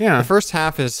 Yeah. The first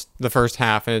half is the first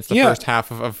half, and it's the first half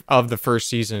of the first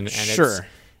season, and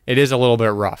it is a little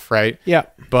bit rough, right? Yeah.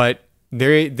 But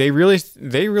they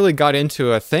really got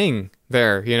into a thing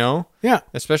there, you know? Yeah.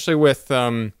 Especially with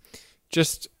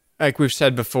just like we've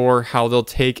said before, how they'll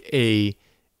take a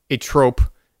trope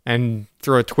and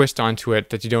throw a twist onto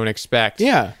it that you don't expect.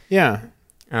 Yeah.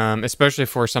 Especially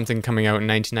for something coming out in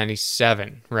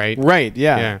 1997, right? Right.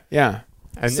 Yeah.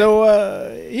 And so,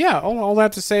 all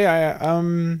that to say,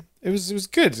 it was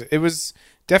good. It was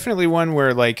definitely one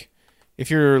where, like,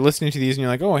 if you're listening to these and you're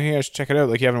like, oh, hey, I should check it out.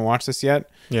 Like, you haven't watched this yet.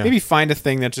 Yeah. Maybe find a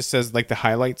thing that just says like the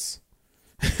highlights.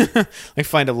 Like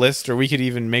find a list, or we could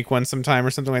even make one sometime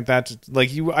or something like that.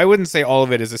 I wouldn't say all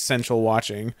of it is essential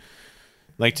watching.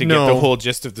 Like to get the whole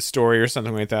gist of the story or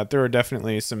something like that. There are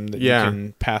definitely some that you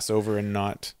can pass over and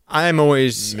not. I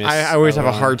always have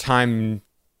a hard time.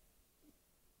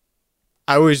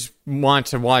 I always want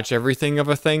to watch everything of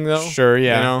a thing, though. Sure,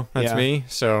 yeah. You know, that's me.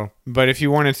 So, but if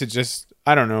you wanted to just,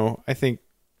 I don't know. I think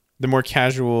the more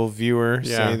casual viewer,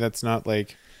 say that's not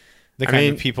like the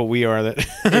kind of people we are. That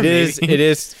it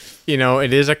is. You know,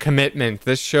 it is a commitment.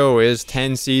 This show is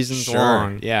 10 seasons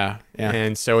long. Yeah.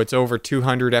 And so it's over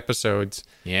 200 episodes.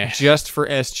 Yeah. Just for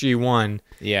SG1.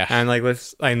 Yeah.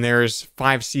 And there's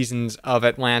 5 seasons of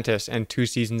Atlantis and 2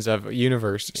 seasons of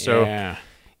Universe. So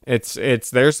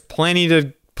there's plenty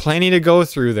to go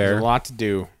through there. There's a lot to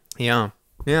do. Yeah.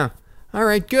 All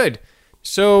right, good.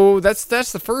 So that's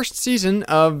the first season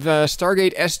of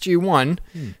Stargate SG1.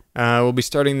 We'll be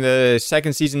starting the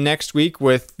second season next week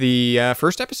with the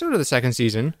first episode of the second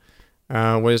season.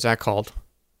 What is that called?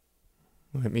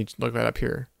 Let me look that up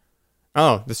here.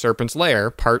 Oh, The Serpent's Lair,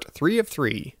 Part 3 of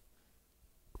 3.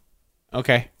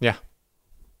 Okay. Yeah.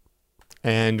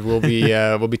 And we'll be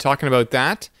talking about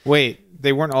that. Wait,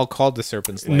 they weren't all called The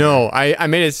Serpent's Lair. No, I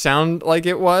made it sound like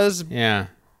it was. Yeah.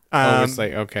 It's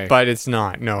like, okay. But it's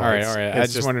not. No. All right. I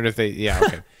just wondered if they... Yeah,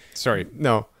 okay. Sorry.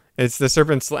 No. It's The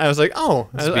Serpent's... I was like, oh.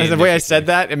 The way I said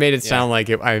that, it made it sound like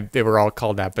they were all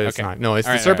called that, but it's not. No, it's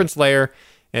The Serpent's Lair.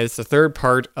 And it's the third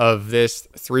part of this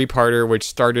 3-parter, which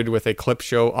started with a clip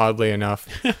show, oddly enough.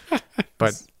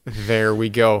 But there we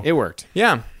go. It worked.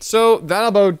 Yeah. So that'll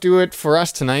about do it for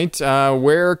us tonight.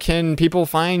 Where can people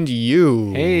find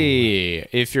you? Hey,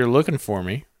 if you're looking for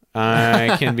me,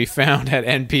 I can be found at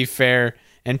NPFehr,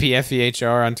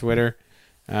 NPFEHR on Twitter,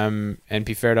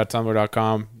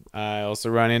 npfair.tumblr.com. I also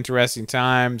run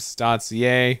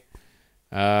interestingtimes.ca.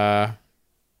 Now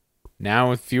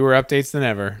with fewer updates than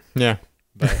ever. Yeah.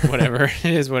 But whatever, it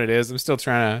is what it is. I'm still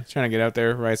trying to get out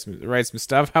there, write some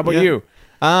stuff. How about you?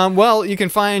 Well, you can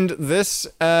find this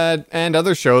and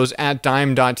other shows at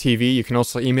dime.tv. You can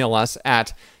also email us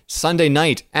at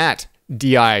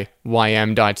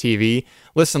sundaynight@diym.tv.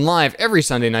 Listen live every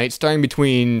Sunday night,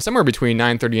 starting somewhere between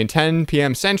 9:30 and 10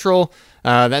 p.m. Central.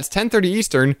 That's 10:30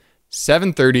 Eastern,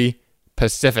 7:30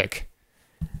 Pacific.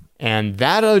 And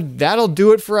that'll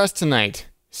do it for us tonight.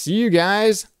 See you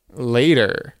guys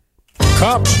later.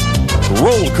 Cops,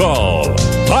 roll call,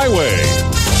 highway,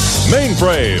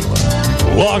 mainframe,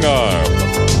 long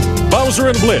arm, Bowser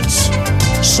and Blitz,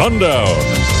 sundown,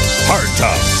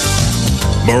 hardtop,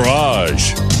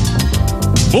 mirage,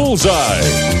 bullseye,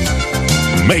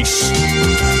 mace,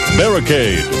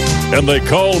 barricade, and they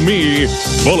call me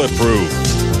bulletproof.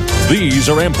 These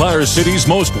are Empire City's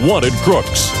most wanted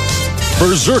crooks.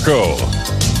 Berserko,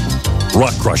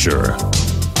 Rock Crusher,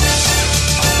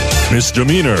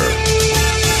 Misdemeanor,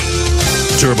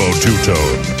 Turbo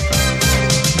Two-Tone,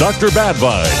 Dr. Bad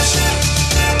Vibes,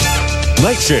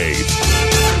 Nightshade,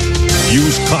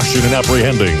 Use caution in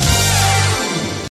apprehending.